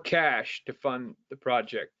any more cash to fund the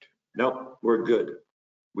project? Nope, we're good.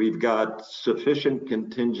 We've got sufficient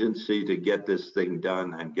contingency to get this thing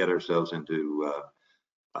done and get ourselves into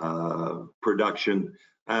production,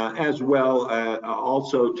 as well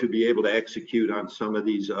also to be able to execute on some of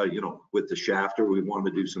these, you know, with the Shafter, we want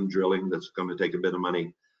to do some drilling that's going to take a bit of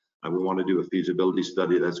money. We want to do a feasibility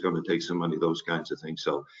study that's going to take some money, those kinds of things.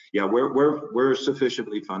 So yeah, we're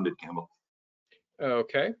sufficiently funded, Campbell.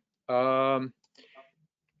 Okay. Can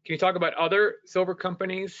you talk about other silver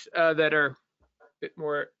companies that are a bit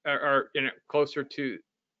more, are you know, closer to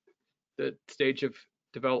the stage of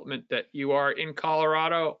development that you are in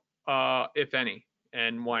Colorado, if any,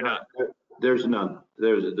 and why not? There's none.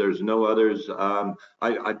 There's no others.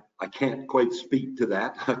 I can't quite speak to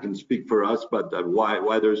that. I can speak for us, but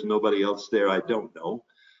why there's nobody else there, I don't know.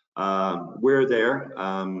 We're there.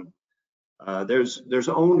 There's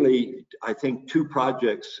only, I think, 2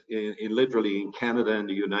 projects literally in Canada and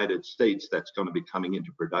the United States that's going to be coming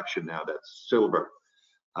into production now. That's silver.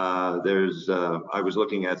 I was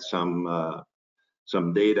looking at some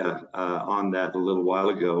data on that a little while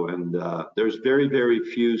ago, and there's very, very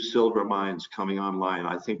few silver mines coming online.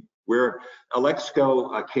 I think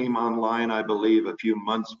Alexco came online, I believe, a few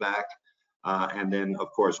months back, and then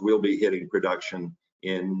of course we'll be hitting production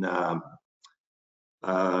in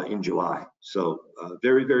July. So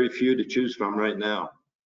very, very few to choose from right now.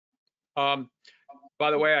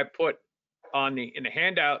 By the way, I put in the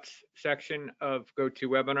handouts section of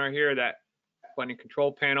GoToWebinar here, that funding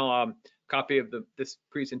control panel, copy of this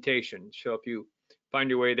presentation. So if you find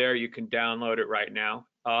your way there, you can download it right now.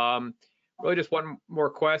 Really just one more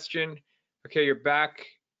question. Okay, you're back,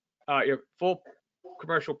 you're full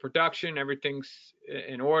commercial production, everything's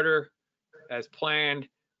in order as planned.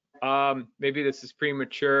 Maybe this is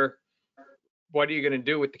premature. What are you going to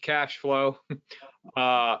do with the cash flow?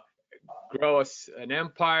 Grow an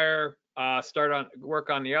empire, work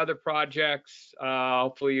on the other projects.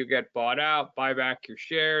 Hopefully you get bought out, buy back your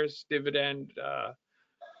shares, dividend.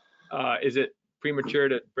 Is it premature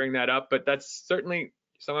to bring that up? But that's certainly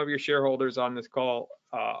some of your shareholders on this call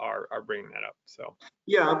are bringing that up. So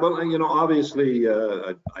yeah, well, you know, obviously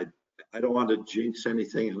I don't want to jinx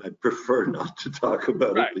anything, and I'd prefer not to talk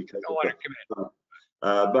about it because don't want to commit.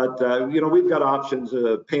 But you know, we've got options.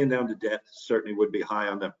 Paying down the debt certainly would be high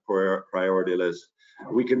on the priority list.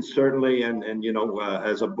 We can certainly, and you know,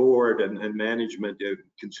 as a board and management,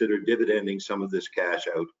 consider dividending some of this cash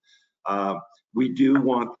out. We do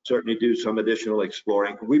want to certainly do some additional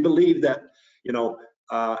exploring. We believe that, you know,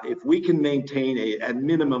 if we can maintain a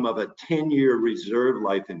minimum of a 10-year reserve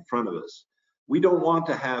life in front of us, we don't want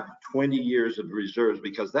to have 20 years of reserves,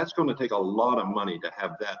 because that's going to take a lot of money to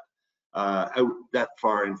have that out that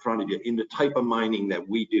far in front of you in the type of mining that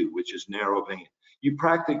we do, which is narrow vein. You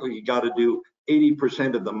practically got to do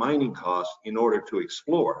 80% of the mining costs in order to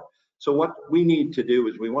explore. So what we need to do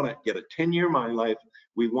is we want to get a 10-year mine life.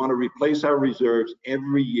 We want to replace our reserves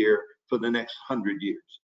every year for the next 100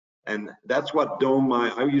 years. And that's what Dome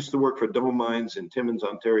Mine, I used to work for Dome Mines in Timmins,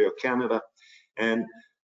 Ontario, Canada. And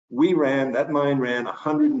that mine ran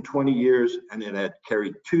 120 years, and it had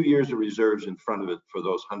carried 2 years of reserves in front of it for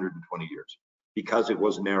those 120 years, because it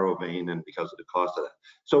was narrow vein and because of the cost of that.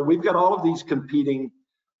 So we've got all of these competing,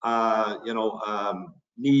 you know,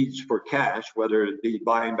 needs for cash, whether it be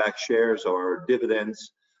buying back shares or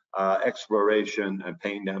dividends, exploration, and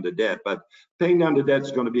paying down the debt. But paying down the debt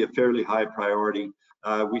is going to be a fairly high priority.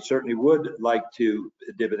 We certainly would like to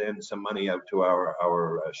dividend some money out to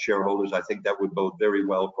our shareholders. I think that would bode very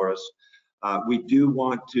well for us. We do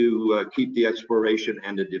want to keep the exploration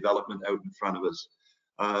and the development out in front of us.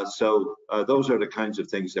 So those are the kinds of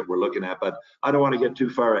things that we're looking at, but I don't want to get too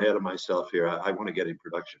far ahead of myself here. I want to get in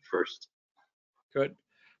production first. Good.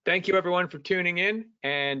 Thank you everyone for tuning in,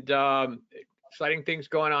 and exciting things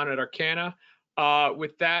going on at Aurcana.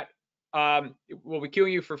 With that, we'll be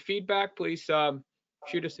queuing you for feedback. Please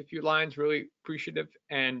shoot us a few lines, really appreciative.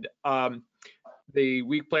 And the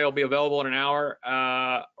replay will be available in an hour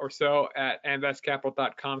or so at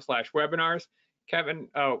amvestcapital.com/webinars. Kevin,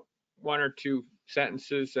 one or two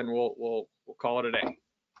sentences and we'll call it a day.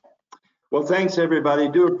 Well, thanks everybody.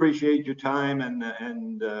 Do appreciate your time and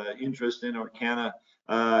interest in Aurcana.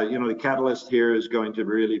 You know, the catalyst here is going to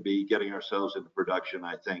really be getting ourselves into production,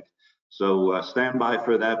 I think. So stand by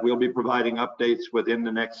for that. We'll be providing updates within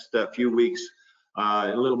the next few weeks,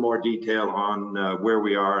 a little more detail on where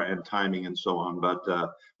we are and timing and so on. But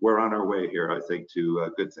we're on our way here, I think,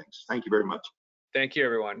 to good things. Thank you very much. Thank you,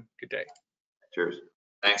 everyone. Good day. Cheers.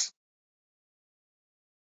 Thanks.